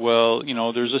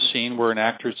there's a scene where an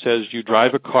actor says, you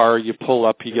drive a car, you pull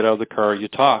up, you get out of the car, you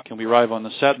talk, and we arrive on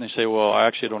the set and they say, well, I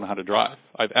actually don't know how to drive.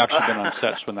 I've actually been on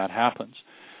sets when that happens.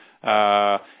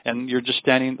 And you're just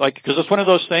standing, because it's one of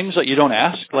those things that you don't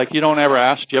ask. Like, you don't ever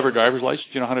ask, do you have a driver's license?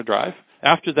 Do you know how to drive?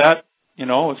 After that,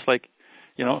 it's like,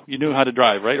 you knew how to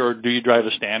drive, right? Or do you drive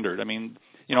a standard? I mean,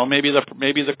 maybe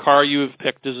the car you've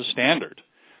picked is a standard.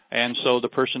 And so the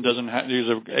person is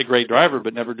a great driver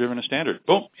but never driven a standard.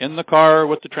 Boom, in the car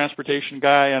with the transportation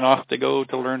guy, and off they go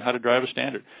to learn how to drive a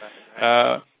standard.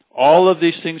 All of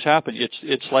these things happen.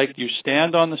 It's like you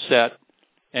stand on the set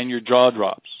and your jaw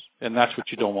drops, and that's what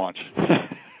you don't want.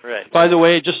 Right. By the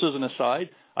way, just as an aside,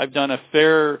 I've done a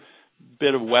fair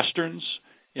bit of Westerns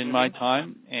in my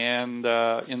time, and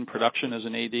in production as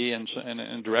an AD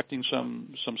and directing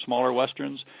some smaller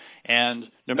Westerns.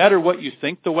 And no matter what you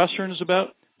think the Western is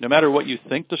about, no matter what you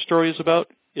think the story is about,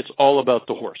 it's all about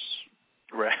the horse.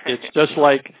 Right. It's just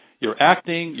like your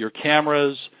acting, your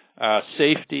cameras,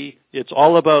 safety. It's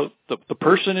all about the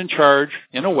person in charge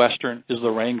in a Western is the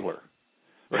wrangler,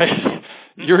 right?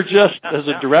 You're just, as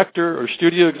a director or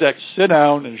studio exec, sit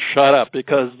down and shut up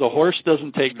because the horse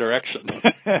doesn't take direction.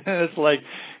 It's like,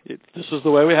 this is the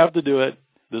way we have to do it.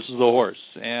 This is the horse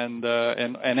and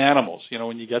animals,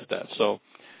 when you get that. So,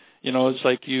 it's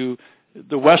like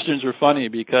the Westerns are funny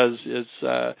because it's,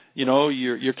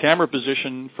 your camera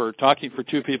position for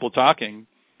two people talking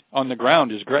on the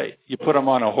ground is great. You put them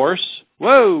on a horse,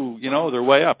 whoa, they're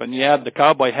way up. And you add the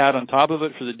cowboy hat on top of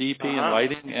it for the DP and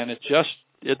lighting, and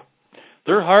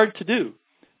they're hard to do,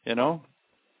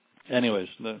 Anyways,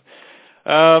 let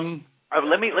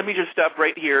me just stop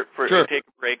right here for Sure. take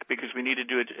a break because we need to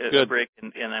do a break,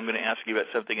 and I'm going to ask you about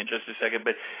something in just a second.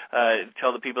 But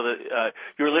tell the people that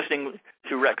you're listening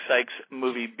to Rex Sikes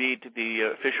Movie Beat.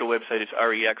 The official website is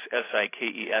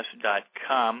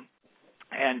rexsikes.com.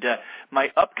 And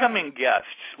my upcoming guests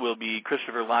will be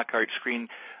Christopher Lockhart,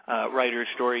 screenwriter,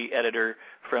 story editor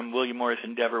from William Morris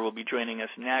Endeavor, will be joining us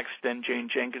next. Then Jane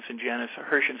Jenkins and Janice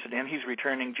Hershenson, and he's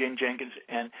returning. Jane Jenkins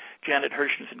and Janet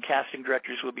Hershenson, casting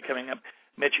directors, will be coming up.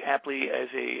 Mitch Apley as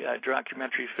a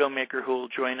documentary filmmaker who will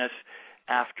join us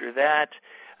after that.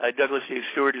 Douglas A.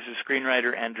 Stewart is a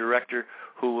screenwriter and director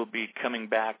who will be coming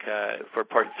back for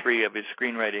part 3 of his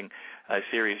screenwriting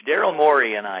series. Daryl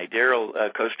Morey and I. Daryl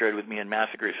co-starred with me in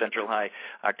Massacre at Central High.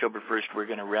 October 1st, we're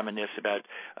going to reminisce about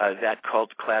that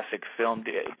cult classic film.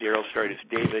 Daryl starred as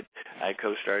David. I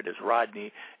co-starred as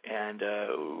Rodney. And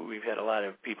we've had a lot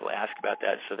of people ask about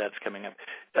that, so that's coming up.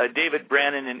 David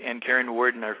Brannon and Karen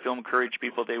Warden are Film Courage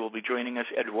people. They will be joining us.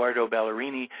 Eduardo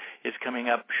Ballerini is coming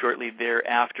up shortly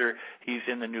thereafter. He's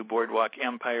in the new Boardwalk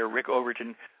Empire. Rick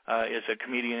Overton is a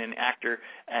comedian and actor,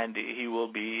 and he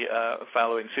will be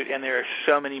following suit. And there are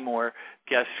so many more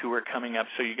guests who are coming up,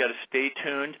 so you got to stay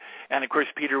tuned. And of course,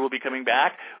 Peter will be coming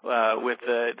back with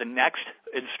the next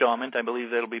installment. I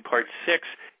believe that'll be part 6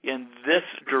 in this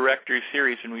director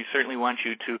series, and we certainly want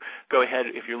you to go ahead,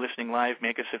 if you're listening live,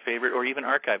 make us a favorite, or even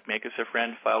archive, make us a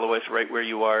friend, follow us right where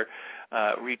you are,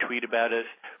 retweet about us,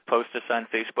 post us on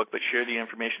Facebook, but share the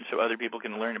information so other people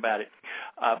can learn about it.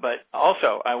 But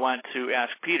also, I want to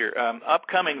ask Peter,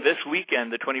 upcoming this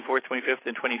weekend, the 24th, 25th,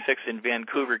 and 26th in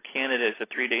Vancouver, Canada, is a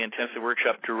 3-day intensive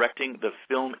workshop directing the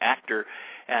film actor,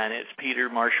 and it's Peter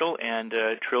Marshall and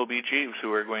Trilby Jeeves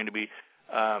who are going to be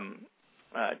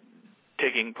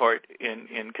taking part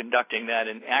in conducting that,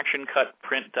 and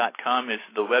actioncutprint.com is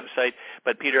the website.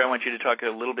 But Peter, I want you to talk a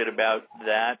little bit about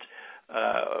that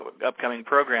upcoming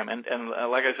program. And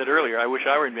like I said earlier, I wish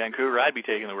I were in Vancouver. I'd be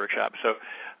taking the workshop. So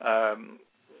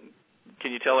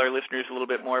can you tell our listeners a little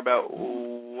bit more about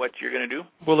what you're going to do?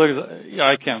 Well, yeah,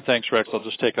 I can. Thanks, Rex. I'll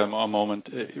just take a moment.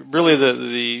 Really,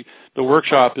 the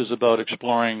workshop is about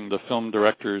exploring the film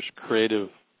director's creative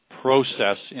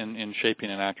process in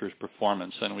shaping an actor's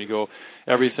performance. And we go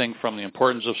everything from the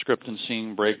importance of script and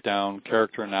scene breakdown,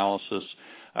 character analysis,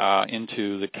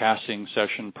 into the casting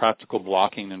session, practical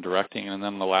blocking and directing. And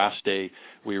then the last day,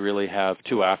 we really have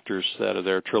 2 actors that are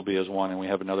there. Trilby is one, and we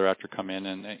have another actor come in,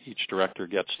 and each director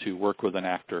gets to work with an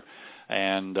actor.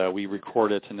 And we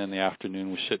record it, and in the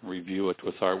afternoon we sit and review it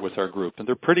with our group. And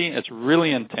it's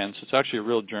really intense. It's actually a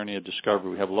real journey of discovery.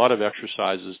 We have a lot of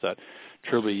exercises that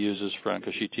Trilby uses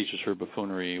because she teaches her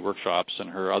buffoonery workshops and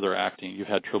her other acting. You've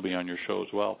had Trilby on your show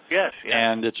as well. Yes.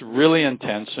 And it's really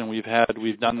intense, and we've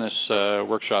done this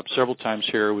workshop several times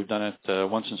here. We've done it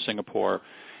once in Singapore,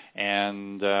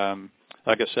 and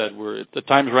like I said, the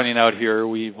time's running out here.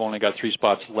 We've only got 3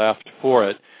 spots left for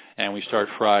it, and we start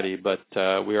Friday. But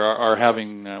we are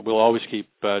having. We'll always keep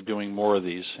doing more of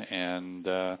these, and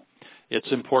it's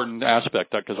an important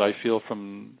aspect because I feel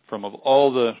from of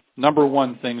all the number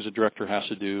one things a director has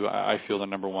to do, I feel the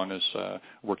number one is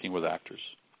working with actors.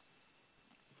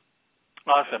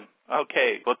 Awesome.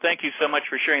 Okay. Well, thank you so much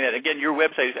for sharing that. Again, your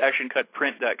website is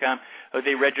actioncutprint.com.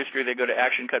 They register. They go to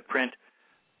actioncutprint.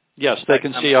 Yes, they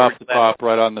can see off the top,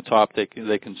 right on the top. They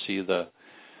can see the.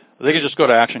 They can just go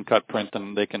to Action Cut Print,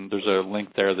 and there's a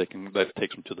link there. That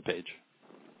takes them to the page.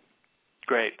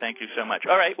 Great. Thank you so much.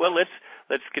 All right. Well, let's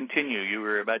continue. You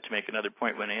were about to make another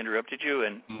point when I interrupted you,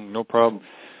 and no problem.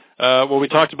 Well, we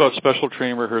talked about special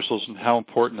training rehearsals and how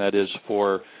important that is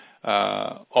for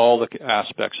all the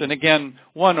aspects. And again,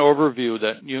 one overview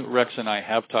that you, Rex, and I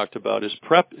have talked about is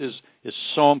prep is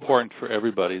so important for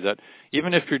everybody that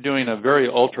even if you're doing a very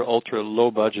ultra low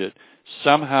budget,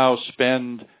 somehow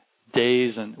spend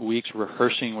days and weeks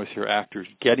rehearsing with your actors,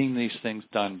 getting these things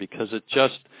done, because it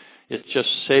just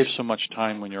saves so much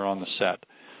time when you're on the set.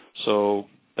 So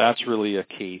that's really a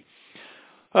key.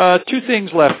 2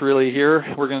 things left really here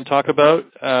we're going to talk about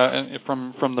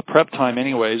from the prep time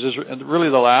anyways. And really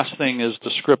the last thing is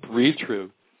the script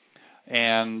read-through.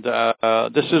 And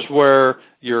this is where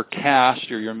your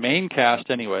cast, or your main cast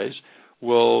anyways,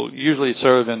 will usually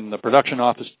serve in the production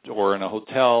office or in a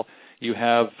hotel. You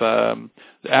have the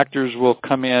actors will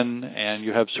come in, and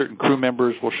you have certain crew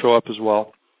members will show up as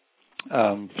well.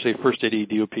 Say first AD,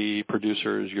 DOP,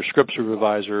 producers, your script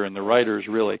supervisor, and the writers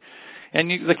really. And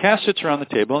the cast sits around the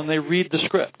table and they read the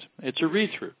script. It's a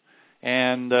read-through.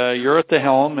 And you're at the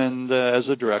helm and as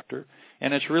a director.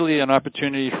 And it's really an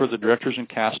opportunity for the directors and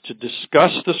cast to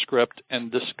discuss the script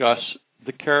and discuss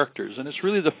the characters. And it's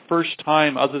really the first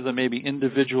time, other than maybe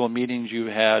individual meetings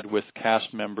you've had with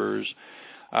cast members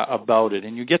about it.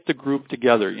 And you get the group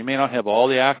together. You may not have all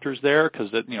the actors there because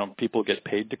people get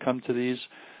paid to come to these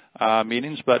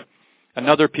meetings. But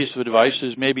another piece of advice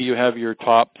is maybe you have your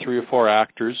top 3 or 4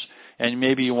 actors, and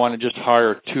maybe you want to just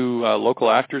hire 2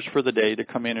 local actors for the day to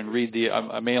come in and read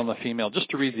a male and a female, just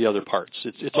to read the other parts.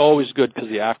 It's always good because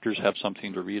the actors have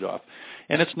something to read off.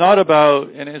 And it's not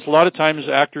about, and it's a lot of times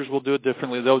actors will do it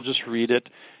differently. They'll just read it.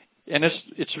 And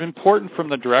it's important from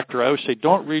the director. I always say,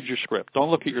 don't read your script. Don't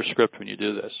look at your script when you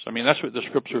do this. I mean, that's what the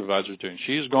script supervisor is doing.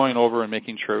 She's going over and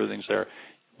making sure everything's there.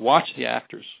 Watch the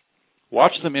actors.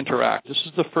 Watch them interact. This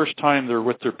is the first time they're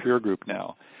with their peer group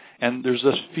now. And there's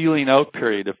this feeling out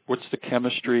period of what's the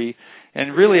chemistry.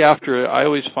 And really I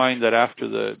always find that after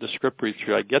the script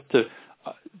read-through, I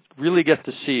really get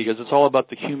to see, because it's all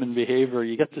about the human behavior,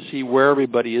 you get to see where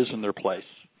everybody is in their place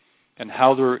and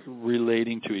how they're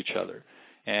relating to each other.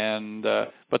 And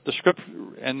but the script,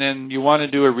 and then you want to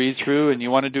do a read-through, and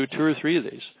you want to do 2 or 3 of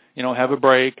these. Have a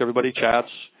break, everybody chats,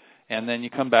 and then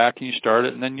you come back and you start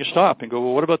it, and then you stop and go,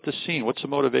 well, what about this scene? What's the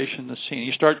motivation in this scene?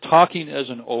 You start talking as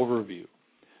an overview.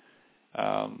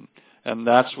 And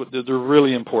that's what they're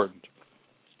really important.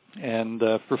 And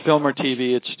for film or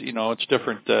TV, it's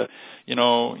different.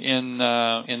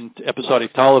 In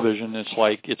episodic television, it's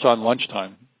like it's on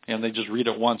lunchtime, and they just read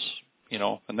it once,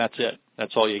 and that's it.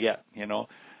 That's all you get,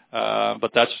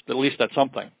 But at least that's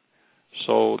something.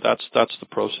 So that's the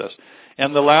process.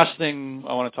 And the last thing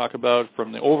I want to talk about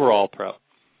from the overall prep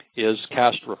is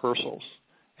cast rehearsals.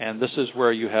 And this is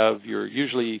where you have your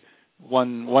usually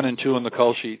one and 2 on the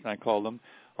call sheet, I call them,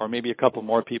 or maybe a couple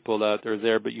more people that are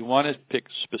there. But you want to pick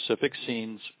specific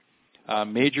scenes,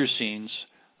 major scenes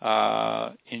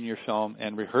in your film,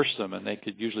 and rehearse them. And they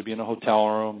could usually be in a hotel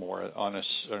room or on an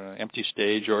empty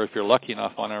stage, or if you're lucky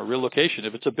enough, on a real location.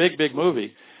 If it's a big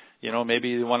movie, maybe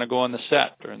you want to go on the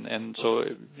set. And so,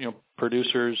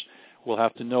 producers will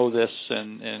have to know this.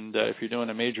 And if you're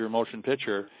doing a major motion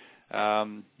picture,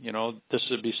 this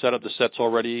would be set up. The set's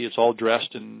already, it's all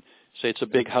dressed, and say it's a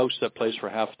big house that plays for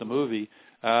half the movie.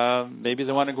 Maybe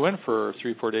they want to go in for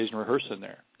 3 or 4 days and rehearse in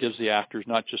there. Gives the actors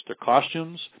not just their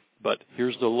costumes, but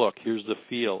here's the look, here's the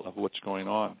feel of what's going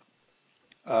on.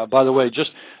 By the way,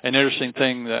 just an interesting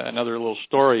thing, another little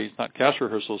story, it's not cast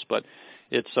rehearsals, but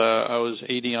it's I was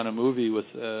AD on a movie with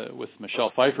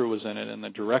Michelle Pfeiffer was in it, and the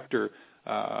director,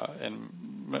 and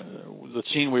the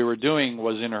scene we were doing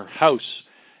was in her house,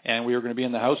 and we were going to be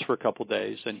in the house for a couple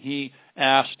days, and he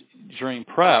asked during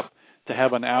prep to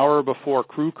have an hour before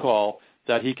crew call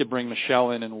that he could bring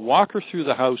Michelle in and walk her through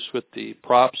the house with the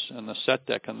props and the set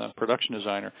deck and the production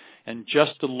designer, and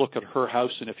just to look at her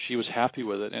house and if she was happy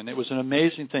with it. And it was an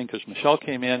amazing thing, because Michelle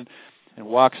came in and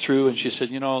walked through, and she said,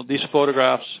 these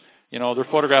photographs, they're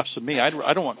photographs of me. I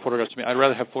don't want photographs of me. I'd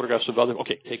rather have photographs of others.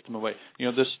 Okay, take them away.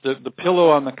 The pillow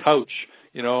on the couch,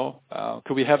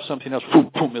 could we have something else?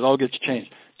 Boom, boom, it all gets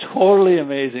changed. Totally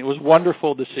amazing. It was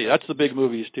wonderful to see. That's the big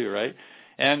movies too, right?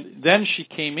 And then she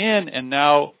came in, and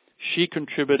now she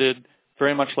contributed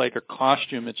very much like a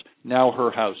costume. It's now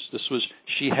her house.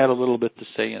 She had a little bit to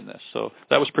say in this. So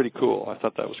that was pretty cool. I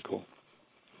thought that was cool.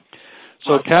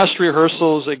 So cast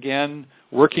rehearsals, again,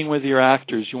 working with your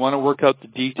actors. You want to work out the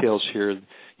details here.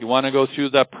 You want to go through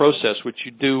that process, which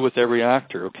you do with every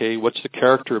actor. Okay, what's the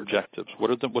character objectives?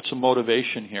 What's the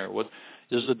motivation here? What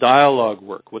does the dialogue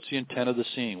work? What's the intent of the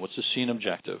scene? What's the scene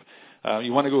objective?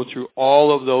 You want to go through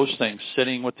all of those things,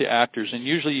 sitting with the actors. And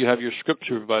usually you have your script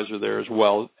supervisor there as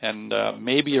well, and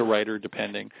maybe a writer,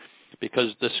 depending,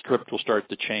 because the script will start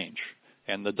to change,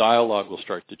 and the dialogue will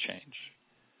start to change.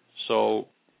 So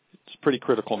it's pretty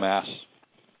critical mass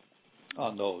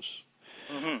on those.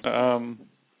 Mm-hmm.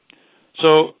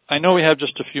 So I know we have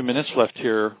just a few minutes left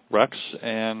here, Rex,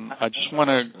 and I just want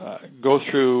to go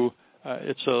through.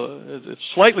 It's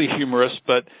slightly humorous,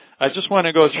 but I just want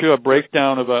to go through a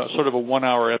breakdown of a sort of a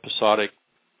 1-hour episodic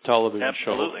television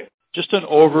show. Just an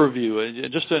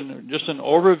overview, just an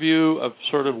overview of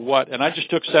sort of what. And I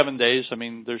just took 7 days. I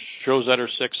mean, there's shows that are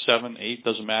 6, 7, 8,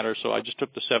 doesn't matter. So I just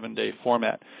took the 7-day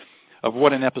format of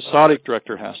what an episodic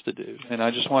director has to do. And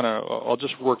I'll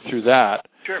just work through that.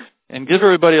 Sure. And give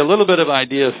everybody a little bit of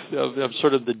idea of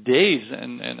sort of the days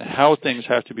and how things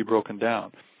have to be broken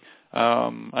down.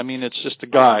 I mean, it's just a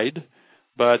guide,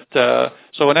 but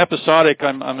so an episodic,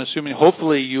 I'm assuming,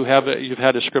 hopefully you've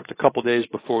had a script a couple days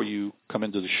before you come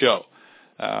into the show.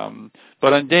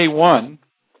 But on day one,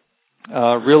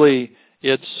 really,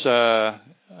 it's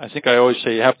I think I always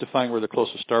say you have to find where the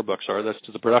closest Starbucks are. That's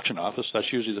to the production office.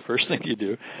 That's usually the first thing you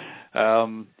do.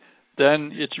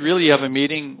 Then it's really you have a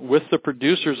meeting with the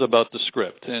producers about the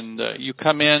script, and you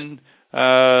come in.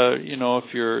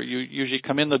 If you usually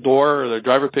come in the door, or the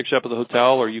driver picks you up at the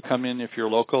hotel, or you come in if you're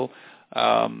local.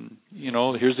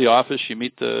 Here's the office. You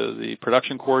meet the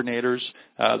production coordinators.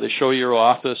 They show you your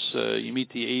office. You meet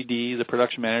the AD, the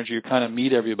production manager. You kind of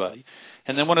meet everybody.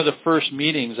 And then one of the first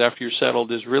meetings after you're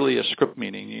settled is really a script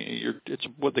meeting. It's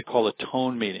what they call a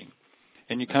tone meeting.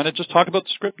 And you kind of just talk about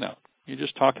the script now. You're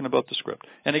just talking about the script.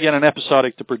 And again, in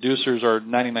episodic, the producers are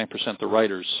 99% the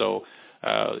writers, so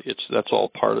that's all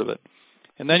part of it.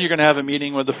 And then you're going to have a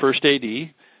meeting with the first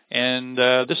AD. And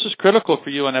this is critical for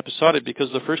you on episodic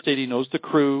because the first AD knows the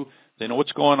crew. They know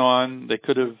what's going on. They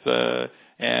could have,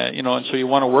 and so you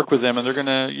want to work with them, and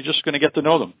you're just going to get to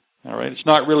know them. All right. It's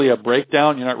not really a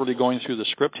breakdown. You're not really going through the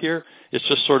script here. It's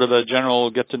just sort of a general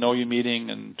get-to-know-you meeting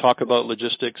and talk about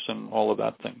logistics and all of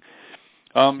that thing.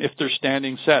 If there's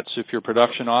standing sets, if you're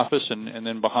production office and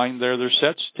then behind there's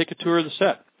sets, take a tour of the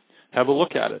set. Have a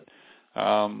look at it.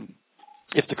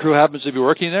 If the crew happens to be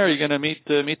working there, you're going to meet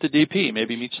the DP,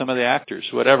 maybe meet some of the actors,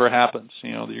 whatever happens,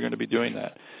 you're going to be doing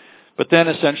that. But then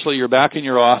essentially you're back in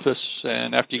your office,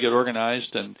 and after you get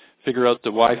organized and figure out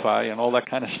the Wi-Fi and all that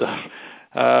kind of stuff,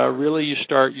 really you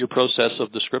start your process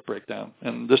of the script breakdown.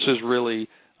 And this is really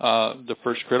the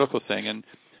first critical thing. And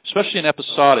especially in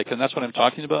episodic, and that's what I'm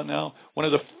talking about now, one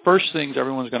of the first things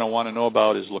everyone's going to want to know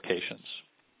about is locations.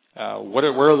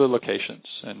 Where are the locations,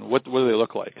 and what do they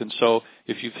look like? And so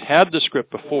if you've had the script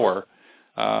before,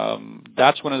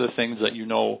 that's one of the things that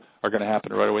are going to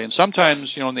happen right away. And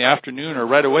sometimes, in the afternoon or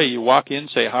right away, you walk in,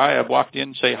 say hi. I've walked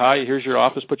in, say hi. Here's your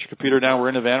office. Put your computer down. We're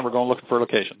in a van. We're going looking for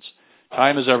locations.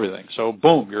 Time is everything. So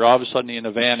boom, you're all of a sudden in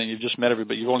a van, and you've just met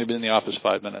everybody. You've only been in the office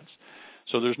 5 minutes.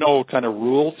 So there's no kind of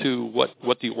rule to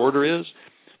what the order is,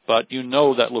 but you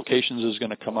know that locations is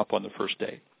going to come up on the first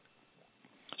day.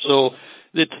 So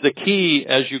it's the key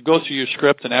as you go through your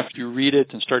script and after you read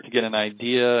it and start to get an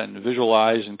idea and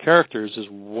visualize and characters is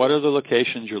what are the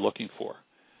locations you're looking for,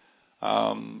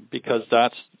 because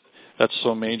that's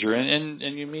so major. And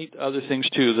you meet other things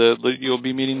too. You'll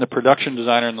be meeting the production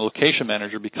designer and the location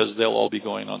manager because they'll all be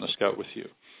going on the scout with you.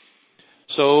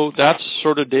 So that's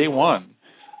sort of day one.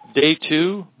 Day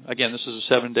two, again, this is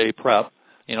a 7-day prep.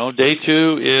 Day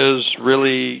two is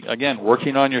really, again,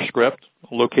 working on your script,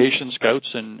 location scouts,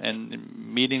 and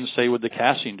meetings, say, with the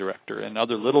casting director and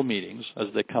other little meetings as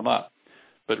they come up.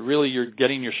 But really, you're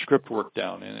getting your script work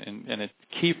down, and a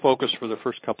key focus for the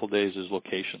first couple of days is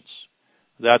locations.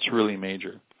 That's really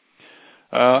major.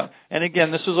 And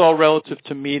again, this is all relative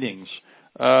to meetings.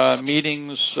 If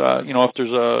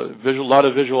there's a lot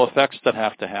of visual effects that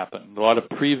have to happen, a lot of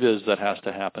previs that has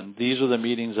to happen, these are the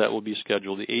meetings that will be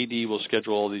scheduled. The AD will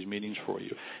schedule all these meetings for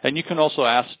you. And you can also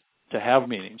ask to have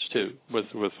meetings, too, with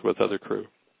other crew.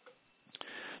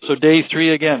 So day three,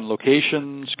 again,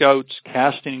 location scouts,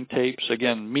 casting tapes,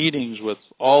 again, meetings with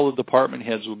all the department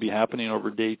heads will be happening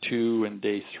over day two and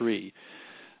day three.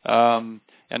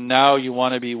 And now you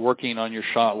want to be working on your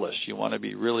shot list. You want to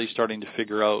be really starting to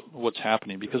figure out what's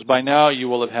happening because by now you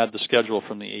will have had the schedule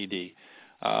from the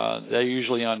AD. They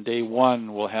usually on day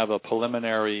one will have a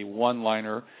preliminary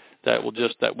one-liner that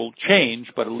will change,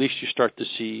 but at least you start to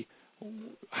see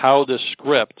how this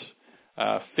script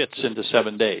fits into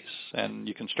 7 days, and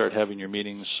you can start having your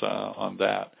meetings on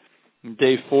that.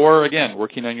 Day four, again,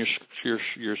 working on your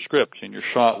script and your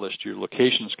shot list, your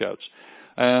location scouts.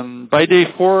 By day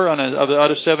four, out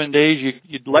of 7 days,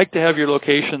 you'd like to have your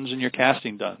locations and your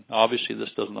casting done. Obviously,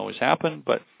 this doesn't always happen,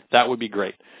 but that would be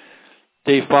great.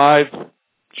 Day five,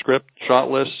 script, shot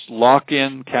lists, lock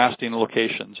in casting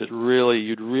locations. You'd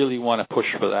really want to push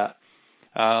for that.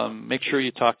 Make sure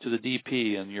you talk to the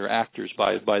DP and your actors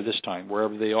by this time,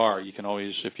 wherever they are. You can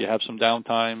always, if you have some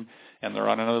downtime and they're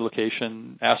on another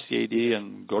location, ask the AD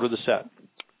and go to the set.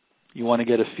 You want to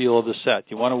get a feel of the set.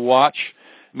 You want to watch.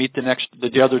 Meet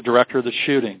the other director that's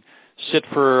shooting. Sit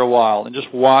for a while and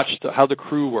just watch how the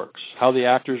crew works, how the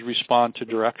actors respond to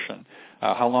direction,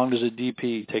 how long does a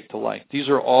DP take to light. These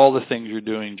are all the things you're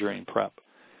doing during prep.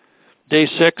 Day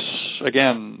six,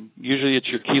 again, usually it's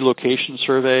your key location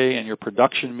survey and your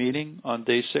production meeting on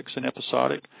day six in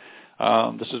episodic.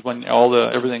 This is when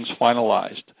everything's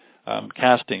finalized,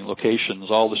 casting, locations,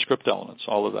 all the script elements,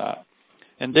 all of that.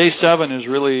 And day seven is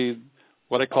really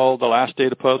what I call the last day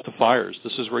to put out the fires.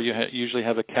 This is where you usually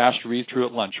have a cast read-through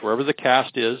at lunch. Wherever the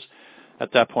cast is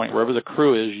at that point, wherever the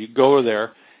crew is, you go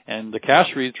there, and the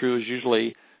cast read-through is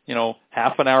usually,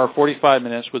 half an hour, 45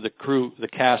 minutes with the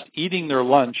cast eating their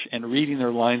lunch and reading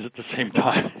their lines at the same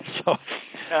time. So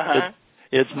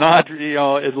it's not,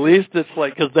 at least it's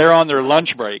like, because they're on their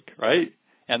lunch break, right?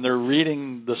 And they're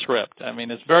reading the script. I mean,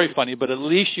 it's very funny, but at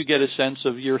least you get a sense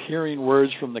of you're hearing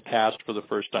words from the cast for the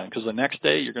first time, because the next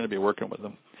day you're going to be working with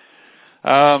them.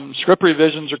 Script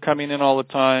revisions are coming in all the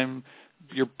time.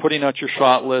 You're putting out your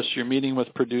shot list. You're meeting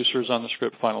with producers on the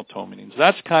script final tone meetings.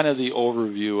 That's kind of the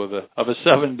overview of a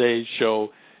 7-day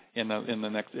show in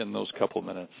those couple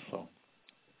minutes. So,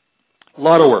 a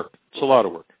lot of work. it's a lot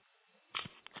of work.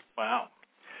 Wow.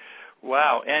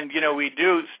 And, we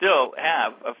do still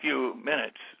have a few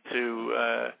minutes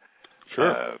to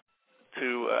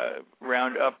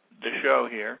round up the show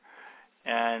here.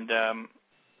 And,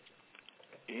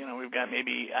 we've got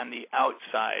maybe on the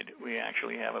outside, we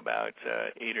actually have about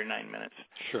 8 or 9 minutes.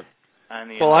 Sure. On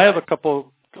the well, inside. I have a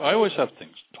couple. I always have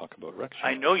things to talk about, Rex.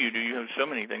 I know you do. You have so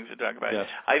many things to talk about. Yes.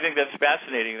 I think that's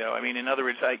fascinating, though. I mean, in other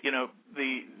words,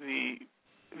 the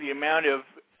amount of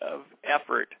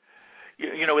effort.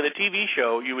 With a TV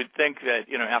show, you would think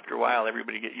that after a while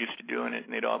everybody get used to doing it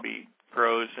and they'd all be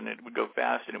pros and it would go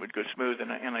fast and it would go smooth.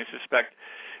 And I suspect,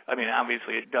 I mean,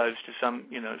 obviously it does to some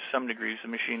degrees. The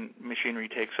machinery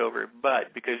takes over,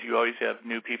 but because you always have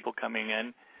new people coming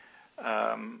in.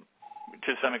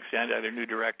 To some extent, either new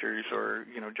directors or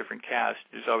different cast,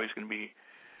 there's always going to be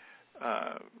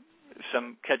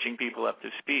some catching people up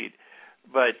to speed.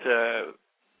 But I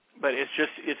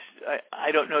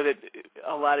don't know that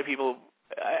a lot of people.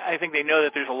 I think they know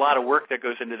that there's a lot of work that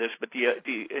goes into this, but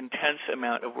the intense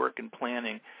amount of work and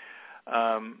planning.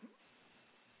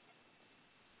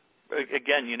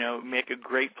 Again, make a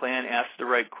great plan, ask the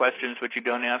right questions. What you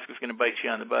don't ask is going to bite you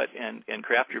on the butt, and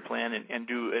craft your plan and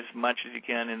do as much as you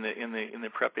can in the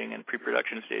prepping and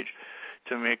pre-production stage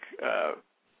to make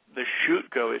the shoot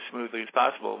go as smoothly as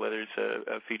possible, whether it's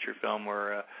a feature film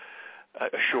or a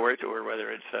short or whether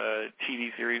it's a TV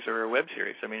series or a web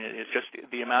series. I mean, it's just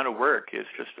the amount of work is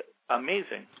just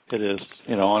amazing. It is,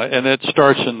 and it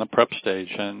starts in the prep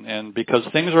stage, and because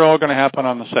things are all going to happen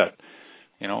on the set,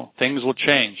 things will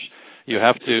change. You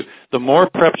have to, the more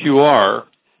prepped you are,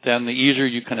 then the easier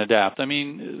you can adapt. I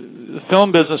mean, the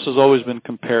film business has always been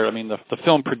compared, the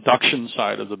film production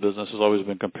side of the business has always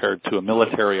been compared to a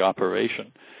military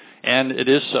operation. And it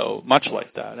is so much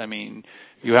like that. I mean,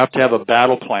 you have to have a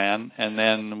battle plan, and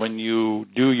then when you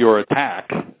do your attack,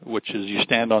 which is you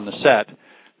stand on the set,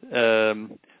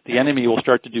 the enemy will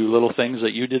start to do little things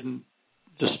that you didn't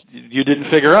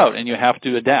figure out, and you have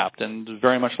to adapt. And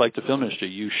very much like the film industry,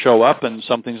 you show up and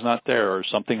something's not there or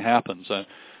something happens.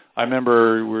 I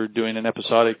remember we were doing an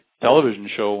episodic television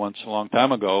show once a long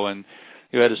time ago, and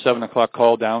you had a 7 o'clock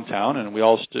call downtown, and we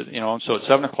all stood, so at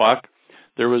 7 o'clock,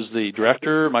 there was the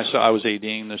director, myself, I was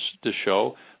ADing this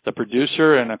show, the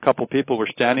producer, and a couple people were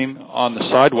standing on the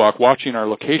sidewalk watching our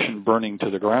location burning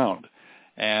to the ground.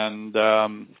 And,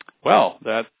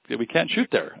 we can't shoot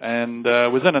there. And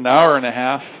within an hour and a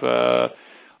half,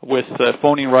 with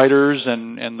phoning writers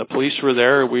and the police were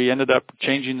there, we ended up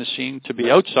changing the scene to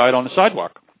be outside on the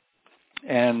sidewalk.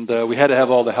 And we had to have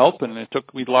all the help, and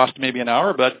we lost maybe an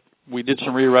hour, but we did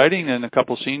some rewriting and a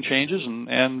couple scene changes,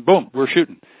 and boom, we're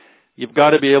shooting. You've got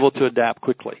to be able to adapt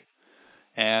quickly.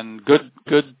 And good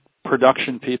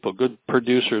production people, good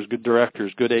producers, good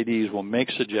directors, good ADs will make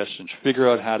suggestions, figure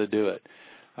out how to do it.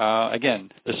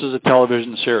 Again, this is a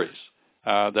television series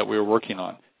that we were working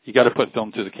on. You got to put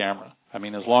film through the camera. I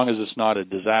mean, as long as it's not a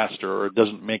disaster or it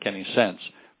doesn't make any sense,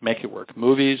 make it work.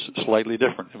 Movies, slightly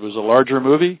different. If it was a larger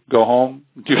movie, go home,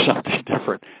 do something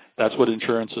different. That's what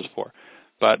insurance is for.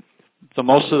 But the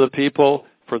most of the people,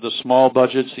 for the small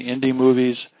budgets, the indie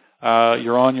movies,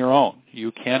 you're on your own.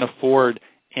 You can't afford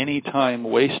any time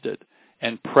wasted.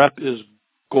 And prep is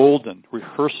golden.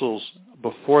 Rehearsals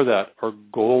before that are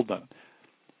golden.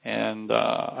 And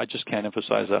I just can't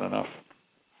emphasize that enough.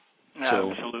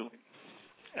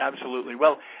 Absolutely.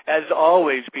 Well, as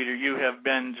always, Peter, you have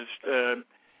been just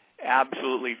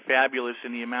absolutely fabulous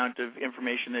in the amount of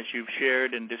information that you've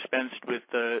shared and dispensed with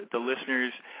the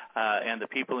listeners and the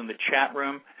people in the chat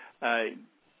room.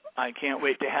 I can't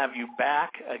wait to have you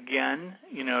back again,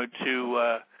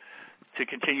 to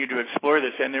continue to explore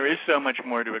this. And there is so much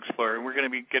more to explore. We're going to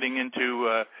be getting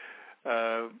into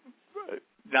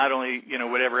not only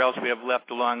whatever else we have left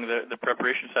along the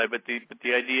preparation side, but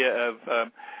the idea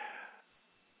of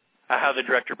how the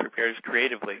director prepares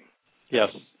creatively.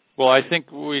 Yes. Well, I think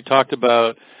we talked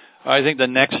about. I think the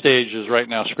next stage is right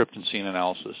now script and scene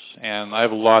analysis, and I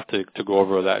have a lot to go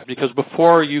over that, because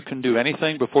before you can do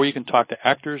anything, before you can talk to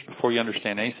actors, before you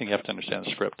understand anything, you have to understand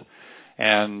the script.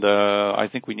 And I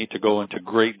think we need to go into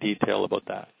great detail about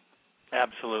that.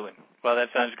 Absolutely. Well, that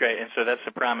sounds great, and so that's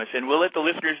the promise. And we'll let the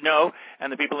listeners know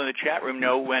and the people in the chat room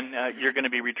know when you're going to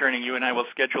be returning. You and I will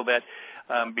schedule that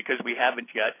because we haven't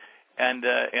yet, and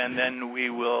then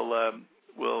we will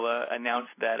announce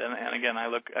that. And again, I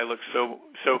look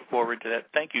so forward to that.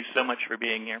 Thank you so much for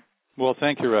being here. Well,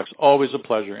 thank you, Rex. Always a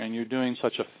pleasure, and you're doing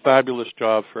such a fabulous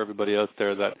job for everybody out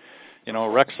there. That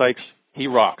Rex Sikes, he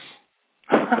rocks.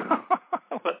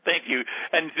 Well, thank you,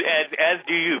 and as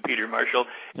do you, Peter Marshall.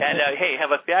 And hey,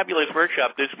 have a fabulous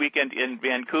workshop this weekend in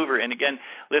Vancouver. And again,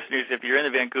 listeners, if you're in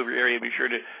the Vancouver area, be sure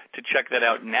to check that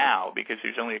out now because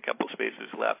there's only a couple spaces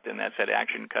left, and that's at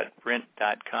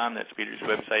actioncutprint.com. That's Peter's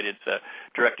website. It's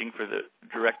directing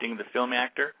the film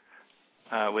actor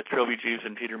with Trilby Jeeves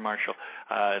and Peter Marshall.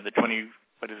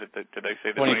 What is it? Did I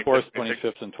say the 24th,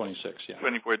 25th, and 26th? Yeah.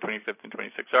 24th, 25th, and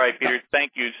 26th. All right, Peter.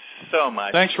 Thank you so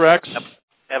much. Thanks, Rex.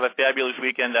 Have a fabulous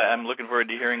weekend. I'm looking forward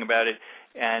to hearing about it,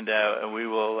 and we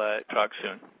will talk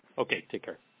soon. Okay, take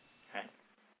care. Okay.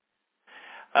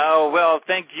 Oh, well,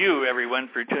 thank you, everyone,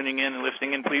 for tuning in and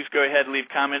listening. And please go ahead and leave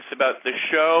comments about the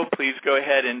show. Please go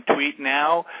ahead and tweet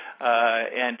now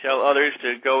and tell others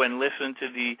to go and listen to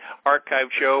the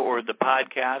archive show or the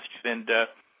podcast. And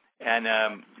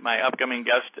my upcoming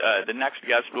guest, the next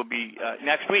guest will be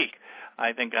next week,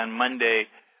 I think on Monday.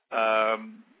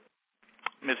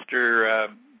 Mr.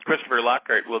 Christopher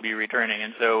Lockhart will be returning,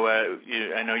 and so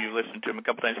I know you've listened to him a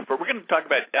couple times before. We're going to talk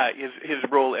about his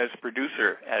role as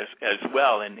producer as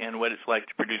well, and what it's like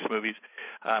to produce movies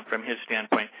from his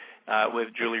standpoint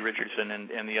with Julie Richardson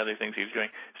and the other things he's doing.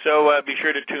 So be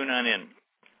sure to tune on in.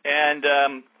 And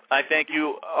I thank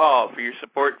you all for your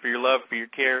support, for your love, for your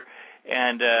care,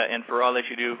 and for all that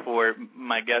you do for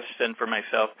my guests and for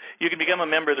myself. You can become a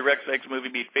member of the Rex Sikes Movie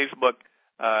Beat Facebook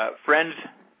Friends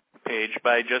page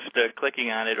by just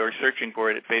clicking on it or searching for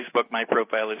it at Facebook. My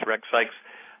profile is Rex Sikes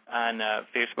on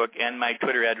Facebook, and my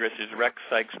Twitter address is Rex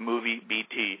Sikes Movie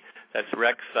BT. That's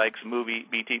Rex Sikes Movie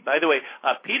BT. By the way,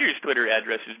 Peter's Twitter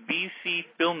address is BC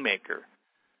Filmmaker.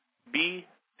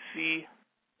 BC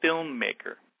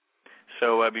Filmmaker.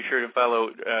 So be sure to follow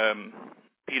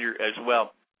Peter as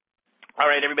well. All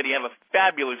right, everybody, have a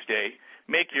fabulous day.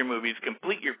 Make your movies,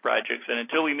 complete your projects, and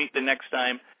until we meet the next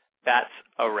time, that's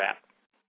a wrap.